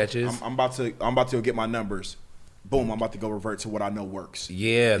like, yo, sketches? I'm about to go get my numbers. Boom, I'm about to go revert to what I know works.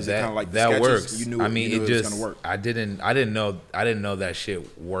 Yeah, Is it kinda like the that sketches? works. You knew, I mean, you knew it was just gonna work. I didn't know that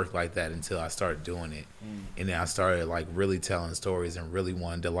shit worked like that until I started doing it, and then I started like really telling stories and really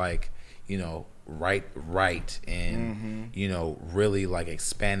wanted to like write and really like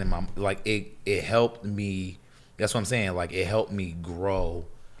expanding my like it helped me. That's what I'm saying. Like it helped me grow,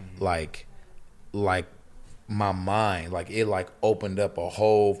 like my mind, like it like opened up a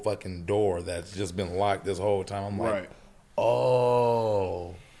whole fucking door that's just been locked this whole time. I'm like,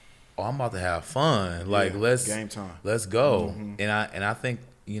 oh, I'm about to have fun. Like let's game time. Let's go. And I think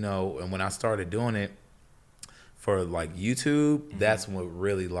and when I started doing it for like YouTube, that's what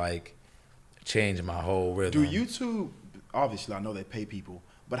really like changed my whole rhythm. Do YouTube? Obviously, I know they pay people,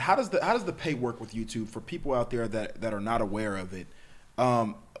 but how does the pay work with YouTube for people out there that are not aware of it?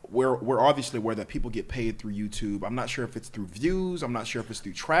 We're obviously aware that people get paid through YouTube. I'm not sure if it's through views. I'm not sure if it's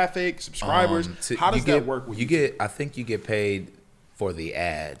through traffic, subscribers. How does that work with YouTube? I think you get paid for the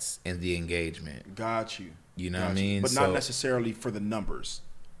ads and the engagement. Got you. You know what I mean? But not necessarily for the numbers.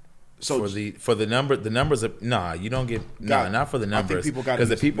 So for the numbers are you don't get not for the numbers because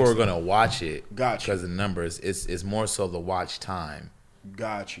the people are gonna watch it. Got you. Because the numbers, it's more so the watch time.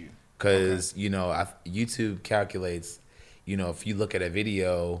 Got you. Because YouTube calculates. If you look at a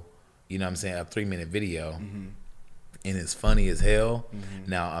video, a 3-minute video, and it's funny as hell.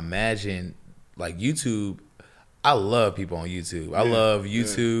 Now imagine like YouTube. I love people on YouTube. I love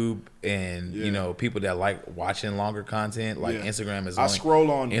YouTube and people that like watching longer content. Like Instagram is. I scroll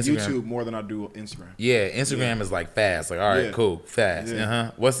on YouTube more than I do Instagram. Yeah, Instagram is like fast. Like, all right, cool, fast.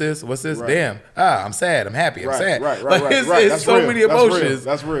 What's this? Right. Damn. I'm sad. I'm happy. I'm sad. Right. It's so many emotions.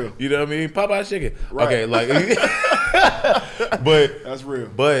 That's real. You know what I mean? Popeye chicken. Right. Okay, like. But that's real.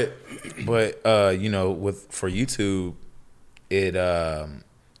 But for YouTube, it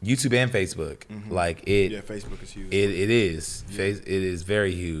YouTube and Facebook, like it. Yeah, Facebook is huge. It is. It is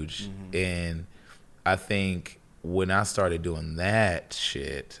very huge, and I think when I started doing that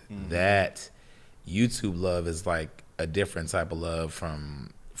shit, that YouTube love is like a different type of love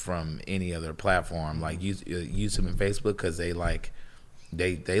from any other platform, like YouTube and Facebook, because they like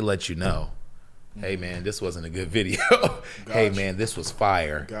they let you know. Hey man, this wasn't a good video. Hey man, this was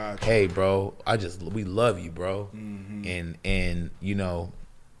fire. Hey bro, we love you, bro. And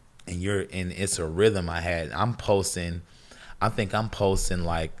it's a rhythm I had. I think I'm posting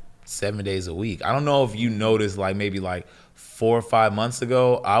like 7 days a week. I don't know if you noticed, like maybe like 4 or 5 months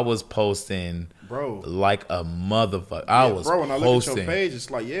ago, I was posting like a motherfucker. When I look at your page, it's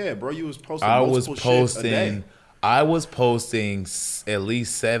like, bro, you was posting shit a day. I was posting at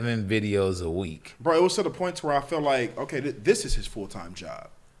least 7 videos a week. Bro, it was to the point to where I felt like, okay, this is his full-time job.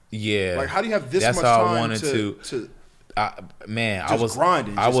 Yeah. Like, how do you have this much time I wanted to I was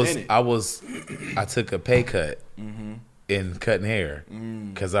grinding? I took a pay cut in cutting hair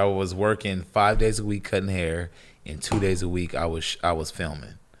because I was working 5 days a week cutting hair, and 2 days a week I was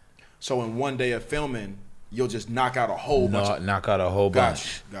filming. So in 1 day of filming, you'll just knock out a whole bunch. Knock out a whole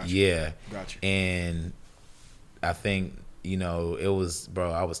bunch. Gotcha. Yeah. Gotcha. And I think it was,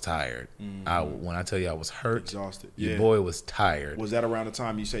 bro, I was tired. When I tell you I was hurt, exhausted. Your boy was tired. Was that around the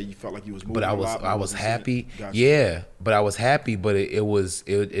time you say you felt like you was moving? But I was happy. Gotcha. Yeah, but I was happy. But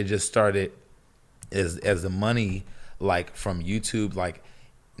it just started as the money, like from YouTube, like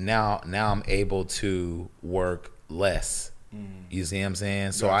now I'm able to work less. You see what I'm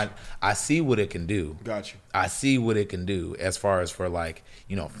saying? So I see what it can do. Got you. I see what it can do as far as for like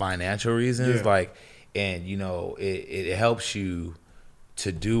financial reasons, like. And it helps you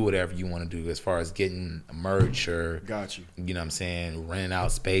to do whatever you want to do as far as getting merch or got you. You know what I'm saying, renting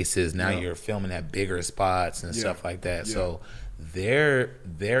out spaces. Now you're filming at bigger spots and stuff like that. Yeah. So there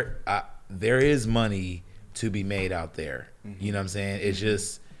is money to be made out there. You know what I'm saying? It's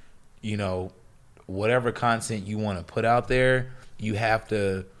just whatever content you want to put out there, you have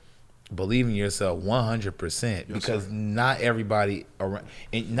to believe in yourself 100%, because not everybody around.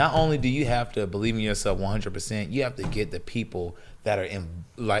 And not only do you have to believe in yourself 100%, you have to get the people that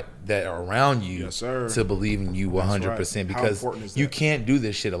are around you to believe in you 100%. Because you can't do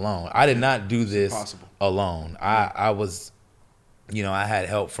this shit alone. I did not do this alone. I was, I had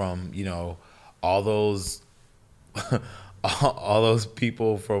help from all those all those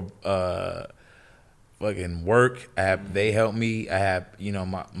people fucking work. I have they help me. I have, you know,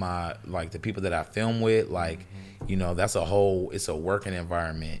 my like the people that I film with, like, you know, it's a working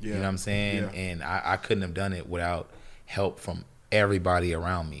environment. You know what I'm saying? And I couldn't have done it without help from everybody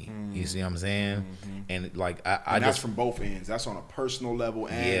around me. You see what I'm saying? And like I that's just from both ends. That's on a personal level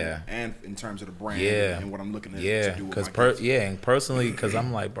and in terms of the brand and what I'm looking at to do with my kids. And personally, because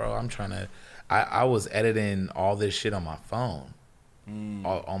I'm like, bro, I'm trying to. I was editing all this shit on my phone,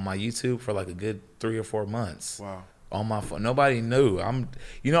 on my YouTube for like a good 3 or 4 months. Wow. On my phone, nobody knew.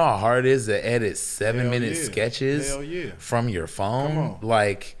 You know how hard it is to edit 7-minute sketches from your phone,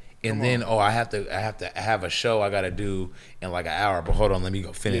 like. And then I have to have a show I got to do in like an hour. But hold on, let me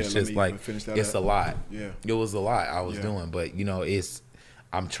go finish this. Like it's a lot. Yeah, it was a lot I was doing. But you know,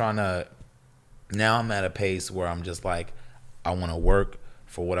 I'm trying to. Now I'm at a pace where I'm just like, I want to work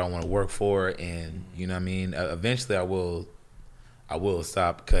for what I want to work for, and you know what I mean. Eventually, I will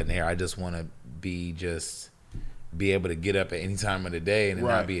stop cutting hair. I just want to be able to get up at any time of the day and it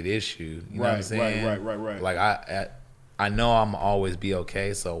not be an issue. You know what I'm saying? Right. Like I know I'm always be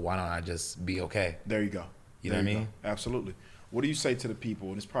okay, so why don't I just be okay? There you go. You know what I mean? Absolutely. What do you say to the people?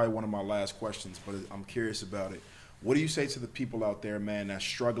 And it's probably one of my last questions, but I'm curious about it. What do you say to the people out there, man, that's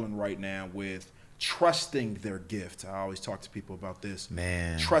struggling right now with trusting their gift? I always talk to people about this.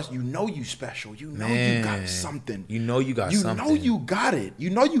 Man. Trust. You know you special. You know you got something. You know you got something. You know you got it.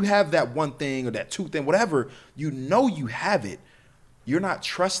 You know you have that one thing or that two thing, whatever. You know you have it. You're not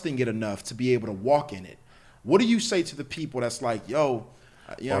trusting it enough to be able to walk in it. What do you say to the people that's like, yo,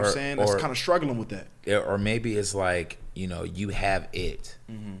 you know what I'm saying, that's kind of struggling with that? Or maybe it's like, you know, you have it,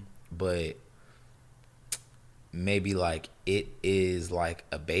 but maybe like it is like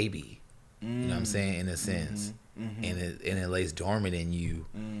a baby, you know what I'm saying, in a sense, and it lays dormant in you,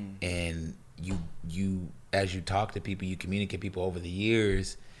 and you as you talk to people, you communicate people over the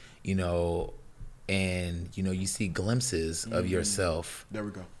years, you know, and, you know, you see glimpses of yourself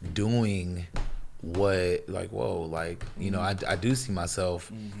doing what, like, whoa, like, you know, I do see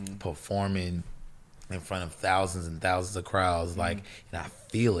myself performing in front of thousands and thousands of crowds, like, and I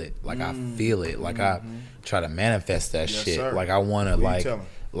feel it, like I try to manifest that shit, sir. Like I want to,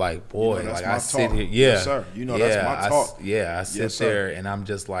 like, boy, you know, like I sit here, yes, sir. You know, that's my talk. I sit there and I'm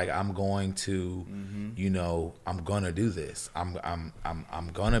just like, I'm going to, you know, I'm gonna do this. I'm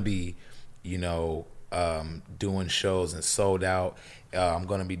gonna be, you know, doing shows and sold out. I'm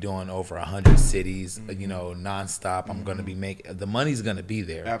going to be doing over 100 cities, you know, nonstop. I'm going to be making, the money's going to be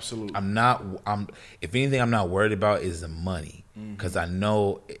there. Absolutely. If anything I'm not worried about is the money, because I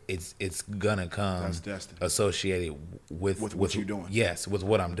know it's going to come associated with what you're doing. Yes, with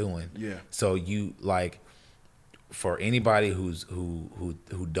what I'm doing. Yeah. So you, like, for anybody who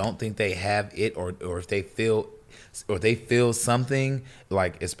don't think they have it, or if they feel something,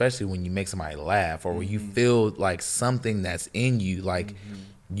 like, especially when you make somebody laugh, or when you feel like something that's in you, like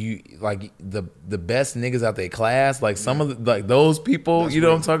you, like the best niggas out their class, like some of the, like those people, that's, you know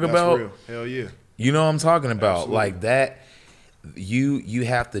real. What I'm talking that's about? Real. Hell yeah. You know what I'm talking about? Absolutely. Like that, you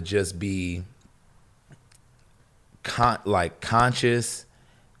have to just be conscious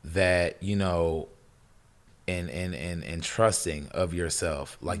that, you know, and trusting of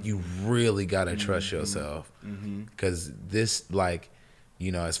yourself. Like, you really gotta trust yourself, because this, like,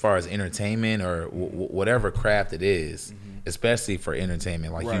 you know, as far as entertainment or whatever craft it is, especially for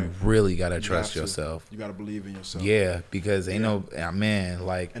entertainment, like, you really gotta trust yourself. You gotta believe in yourself. Yeah, because ain't no man,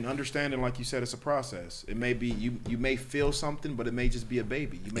 like, and understanding, like you said, it's a process. It may be you may feel something, but it may just be a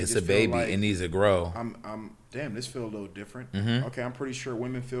baby. You may it's just a baby. Like, it needs to grow. Damn, this feel a little different. Okay, I'm pretty sure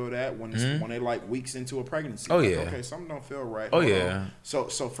women feel that when they like weeks into a pregnancy. Oh, like, yeah. Okay, something don't feel right. Oh, yeah. So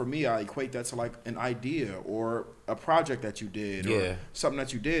for me, I equate that to like an idea or a project that you did, or something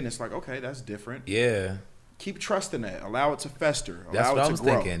that you did, and it's like, okay, that's different. Yeah. Keep trusting that. Allow it to fester. That's Allow what it I to was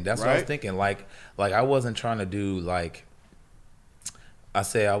grow, thinking. That's right? what I was thinking. Like I wasn't trying to do, like, I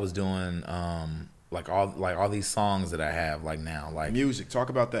say I was doing like all these songs that I have, like, now, like music. Talk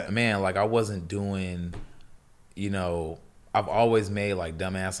about that, man. Like, I wasn't doing, you know, I've always made like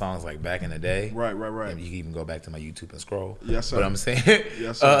dumbass songs, like, back in the day. Right. And you can even go back to my YouTube and scroll. Yes, sir. But I'm saying,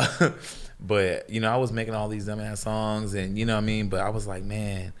 yes, sir. But, you know, I was making all these dumbass songs, and, you know what I mean. But I was like,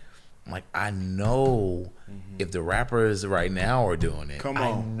 man, like, I know if the rappers right now are doing it,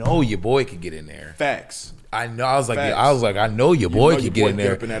 I know your boy could get in there. Facts. I know. I was like, I know your boy could get in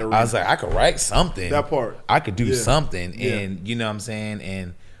there. I was like, I could write something. That part. I could do something, and you know what I'm saying.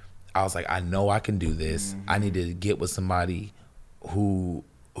 And I was like, I know I can do this. I need to get with somebody who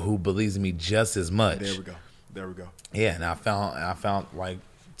believes in me just as much. There we go. Yeah, and I found like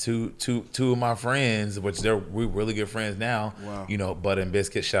two of my friends, which we're really good friends now. Wow. You know, Butter and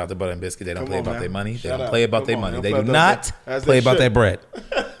Biscuit. Shout out to Butter and Biscuit. They don't play about man. their money. They Shout don't out. play about Come their on. money. They They don't do play about not that- play as they about their should. bread.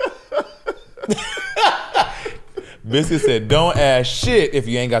 Biscuit said, "Don't ask shit if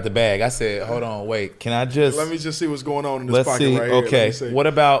you ain't got the bag." I said, "Hold on, wait. Can I just Let me just see what's going on in this let's pocket see? right here. Let Okay, me see. what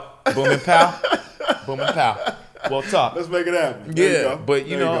about Boom and Pow? Boom and Pow. We'll talk. Let's make it happen. There you Yeah, go. but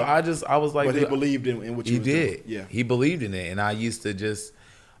you There know, go. I was like, But he dude, believed in what you he was did. doing. Yeah. He believed in it, and I used to just,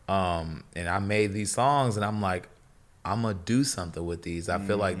 and I made these songs, and I'm like, I'm gonna do something with these. I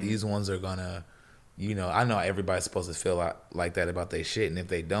feel like these ones are gonna, you know, I know everybody's supposed to feel like that about their shit, and if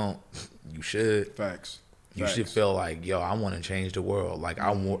they don't, you should. Facts. You should feel like, yo, I want to change the world. Like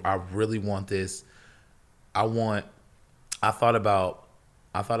I really want this. I thought about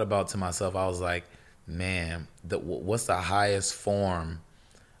to myself. I was like, man, what's the highest form,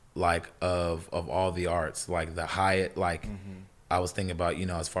 like of all the arts? Like the highest, like I was thinking about, you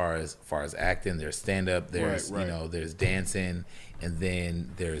know, as far as acting, there's stand up, there's Right. you know, there's dancing, and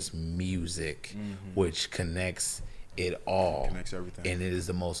then there's music, which connects it all. Connects everything. And it is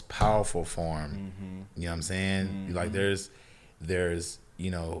the most powerful form. You know what I'm saying? Like there's you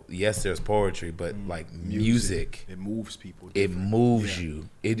know, yes, there's poetry, but like music, It moves people. it different. moves Yeah. you.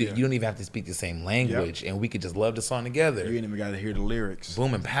 You don't even have to speak the same language, and we could just love the song together. You ain't even got to hear the lyrics.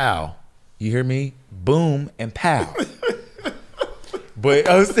 Boom and pow. You hear me? Boom and pow. But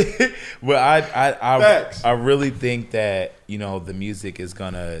I was thinking, but Facts. I really think that, you know, the music is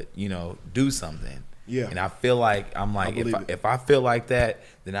gonna, you know, do something. Yeah. And I feel like I'm like, believe it. if I feel like that,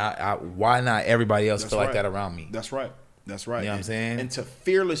 then I why not everybody else That's feel like right. that around me? That's right. That's right. You know what I'm saying? And to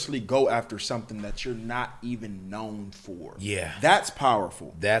fearlessly go after something that you're not even known for. Yeah. That's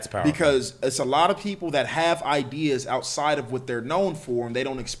powerful. That's powerful. Because it's a lot of people that have ideas outside of what they're known for, and they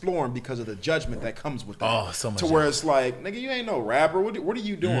don't explore them because of the judgment that comes with that. Oh, so much. To where it's like, nigga, you ain't no rapper. What are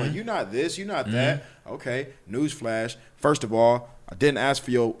you doing? You not this. You not that. Okay. Newsflash. First of all, I didn't ask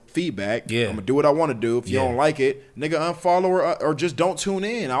for your feedback. Yeah. I'm gonna do what I want to do. If you Yeah. don't like it, nigga, unfollow or just don't tune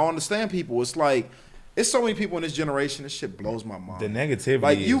in. I don't understand people. It's like, it's so many people in this generation. This shit blows my mind. The negativity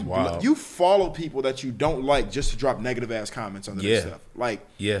like is wild. You follow people that you don't like just to drop negative ass comments under their stuff. Like,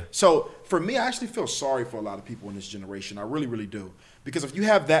 Yeah. So for me, I actually feel sorry for a lot of people in this generation. I really, really do. Because if you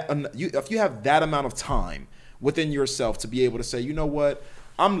have that, if you have that amount of time within yourself to be able to say, you know what,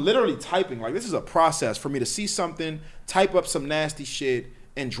 I'm literally typing. Like, this is a process for me to see something, type up some nasty shit,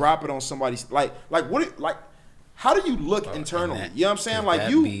 and drop it on somebody's like how do you look internally? You know what I'm saying? Like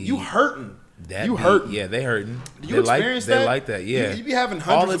you hurting. You hurting. Yeah, they hurting. Do you experience that? They like that, yeah. You be having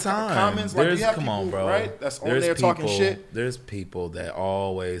all hundreds the of time. comments. Like, There's, you have come people, on, bro. right? That's on there talking shit. There's people that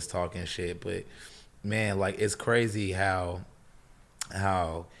always talking shit, but man, like it's crazy how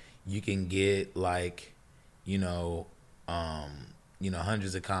you can get like,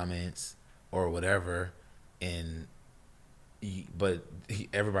 hundreds of comments or whatever, but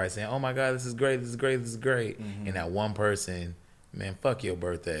everybody's saying, "Oh my God, this is great, this is great, this is great," and that one person. Man, fuck your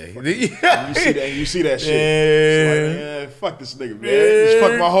birthday. You see that shit. Yeah. It's like, fuck this nigga, man. Just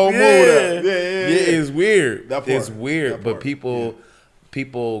fuck my whole mood up. Yeah. It's weird. That part. It's weird, That but part.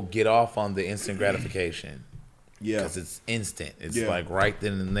 people get off on the instant gratification. Yeah. Because it's instant. It's Yeah. like right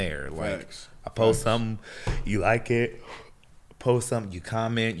then and there. Like Facts. I post something, you like it. Post something, you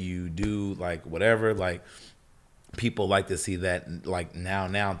comment, you do like whatever. Like people like to see that like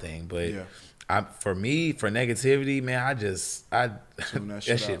now thing, but. Yeah. For me, for negativity, man, Tune that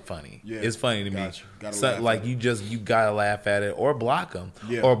shit shit out. funny. Yeah. It's funny to me. Gotcha. Gotta So, laugh like at you gotta laugh at it or block them,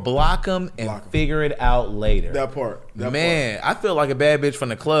 Yeah. or block them and Block 'em. figure it out later. That part. Man, I feel like a bad bitch from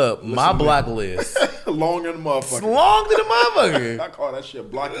the club. My to me. block list Long in the motherfucker. long to the motherfucker. I call that shit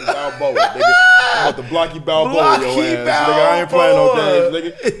Blocky Balboa, nigga. I want the Blocky Balboa Blocky your ass, nigga. I ain't playing no Balboa.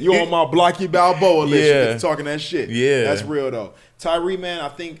 games, nigga. You on my Blocky Balboa list? Yeah. You talking that shit? Yeah. That's real though. Thyree, man, I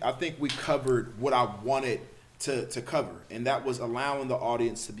think we covered what I wanted to cover, and that was allowing the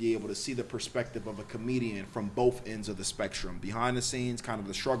audience to be able to see the perspective of a comedian from both ends of the spectrum, behind the scenes, kind of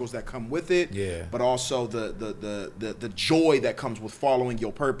the struggles that come with it, Yeah. but also the joy that comes with following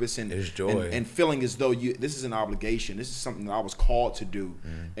your purpose and There's joy. and feeling as though this is an obligation. This is something that I was called to do,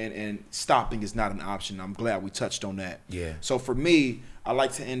 and stopping is not an option. I'm glad we touched on that. Yeah. So for me, I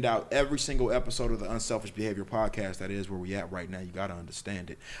like to end out every single episode of the Unselfish Behavior Podcast. That is where we at right now. You got to understand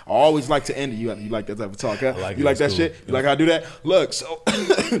it. I always like to end it. You like that type of talk, huh? like You it. like that It's cool. shit? You like how I do that? Look, so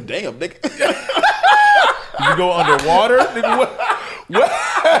damn, nigga. You go underwater, nigga.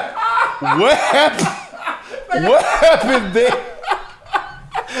 What happened? What happened there?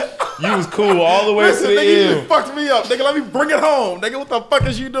 You was cool all the way Listen, to the nigga, you end. just fucked me up. Nigga, let me bring it home. Nigga, what the fuck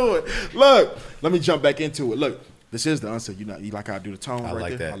is you doing? Look, let me jump back into it. Look, This is the unselfish. You like how I do the tone right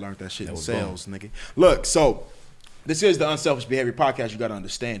like there? that. I learned that shit That in was sales, nigga. Look, so this is the Unselfish Behavior Podcast. You got to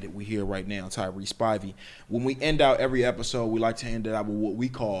understand it. We here right now, Thyree Spivey. When we end out every episode, we like to end it out with what we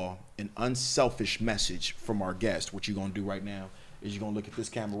call an unselfish message from our guest. What you're going to do right now is you're going to look at this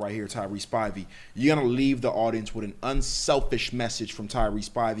camera right here, Thyree Spivey. You're going to leave the audience with an unselfish message from Thyree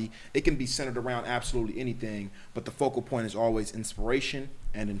Spivey. It can be centered around absolutely anything, but the focal point is always inspiration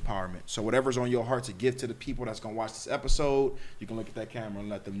and empowerment. So whatever's on your heart to give to the people that's going to watch this episode, you can look at that camera and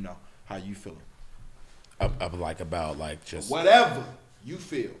let them know how you feeling. About just Whatever you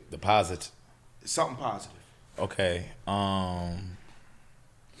feel. the positive. Something positive. Okay. Damn,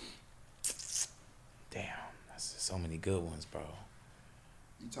 that's so many good ones, bro.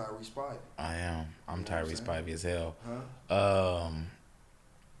 You Thyree Spivey. I am. I'm Thyree Spivey as hell. Huh?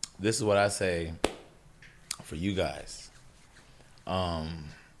 This is what I say for you guys.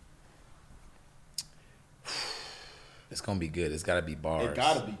 It's gonna be good. It's gotta be bars. It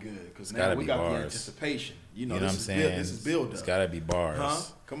gotta be good because now we got bars. the anticipation. You know what I'm saying? This is build up. It's gotta be bars. Huh?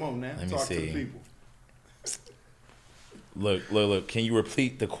 Come on now. Let me Talk to see. the people. Look. Can you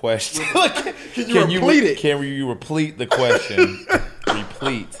repeat the question? Can you repeat it? Can you repeat the question?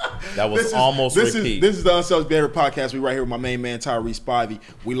 Repeat. That was almost repeat. This is the Unselfish Behavior Podcast. We right here with my main man Thyree Spivey.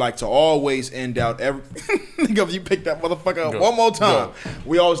 We like to always end out every. If you pick that motherfucker up one more time,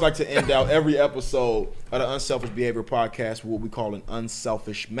 we always like to end out every episode of the Unselfish Behavior Podcast with what we call an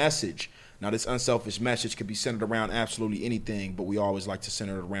unselfish message. Now, this unselfish message could be centered around absolutely anything, but we always like to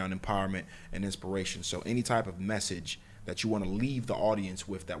center it around empowerment and inspiration. So, any type of message that you want to leave the audience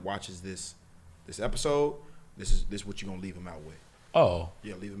with that watches this episode, this is what you're gonna leave them out with. Oh.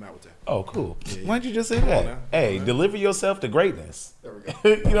 Yeah, leave them out with that. Oh, cool. Yeah. Why didn't you just say that? Hey, deliver yourself to greatness. There we go.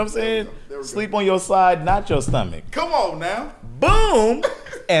 You know what I'm saying? There we go. Sleep on your side, not your stomach. Come on now. Boom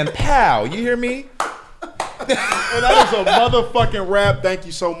and pow. You hear me? And that is a motherfucking wrap. Thank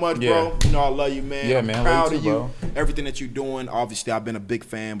you so much, bro. Yeah. You know I love you, man. Yeah, I'm man, I proud love you of too, you. bro. Everything that you're doing. Obviously, I've been a big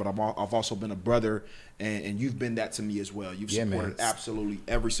fan, but I've also been a brother, and you've been that to me as well. You've supported absolutely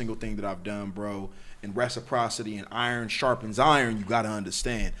every single thing that I've done, bro. And reciprocity and iron sharpens iron. You got to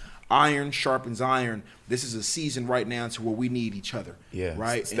understand. Iron sharpens iron. This is a season right now to where we need each other. Yeah,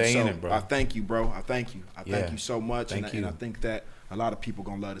 right. stay and in so it, bro. I thank you, bro. I thank you. I thank Yeah. you so much. Thank you. And I think that a lot of people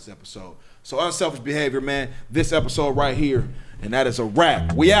gonna love this episode. So unselfish behavior, man. This episode right here, and that is a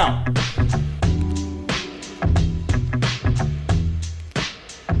wrap. We out.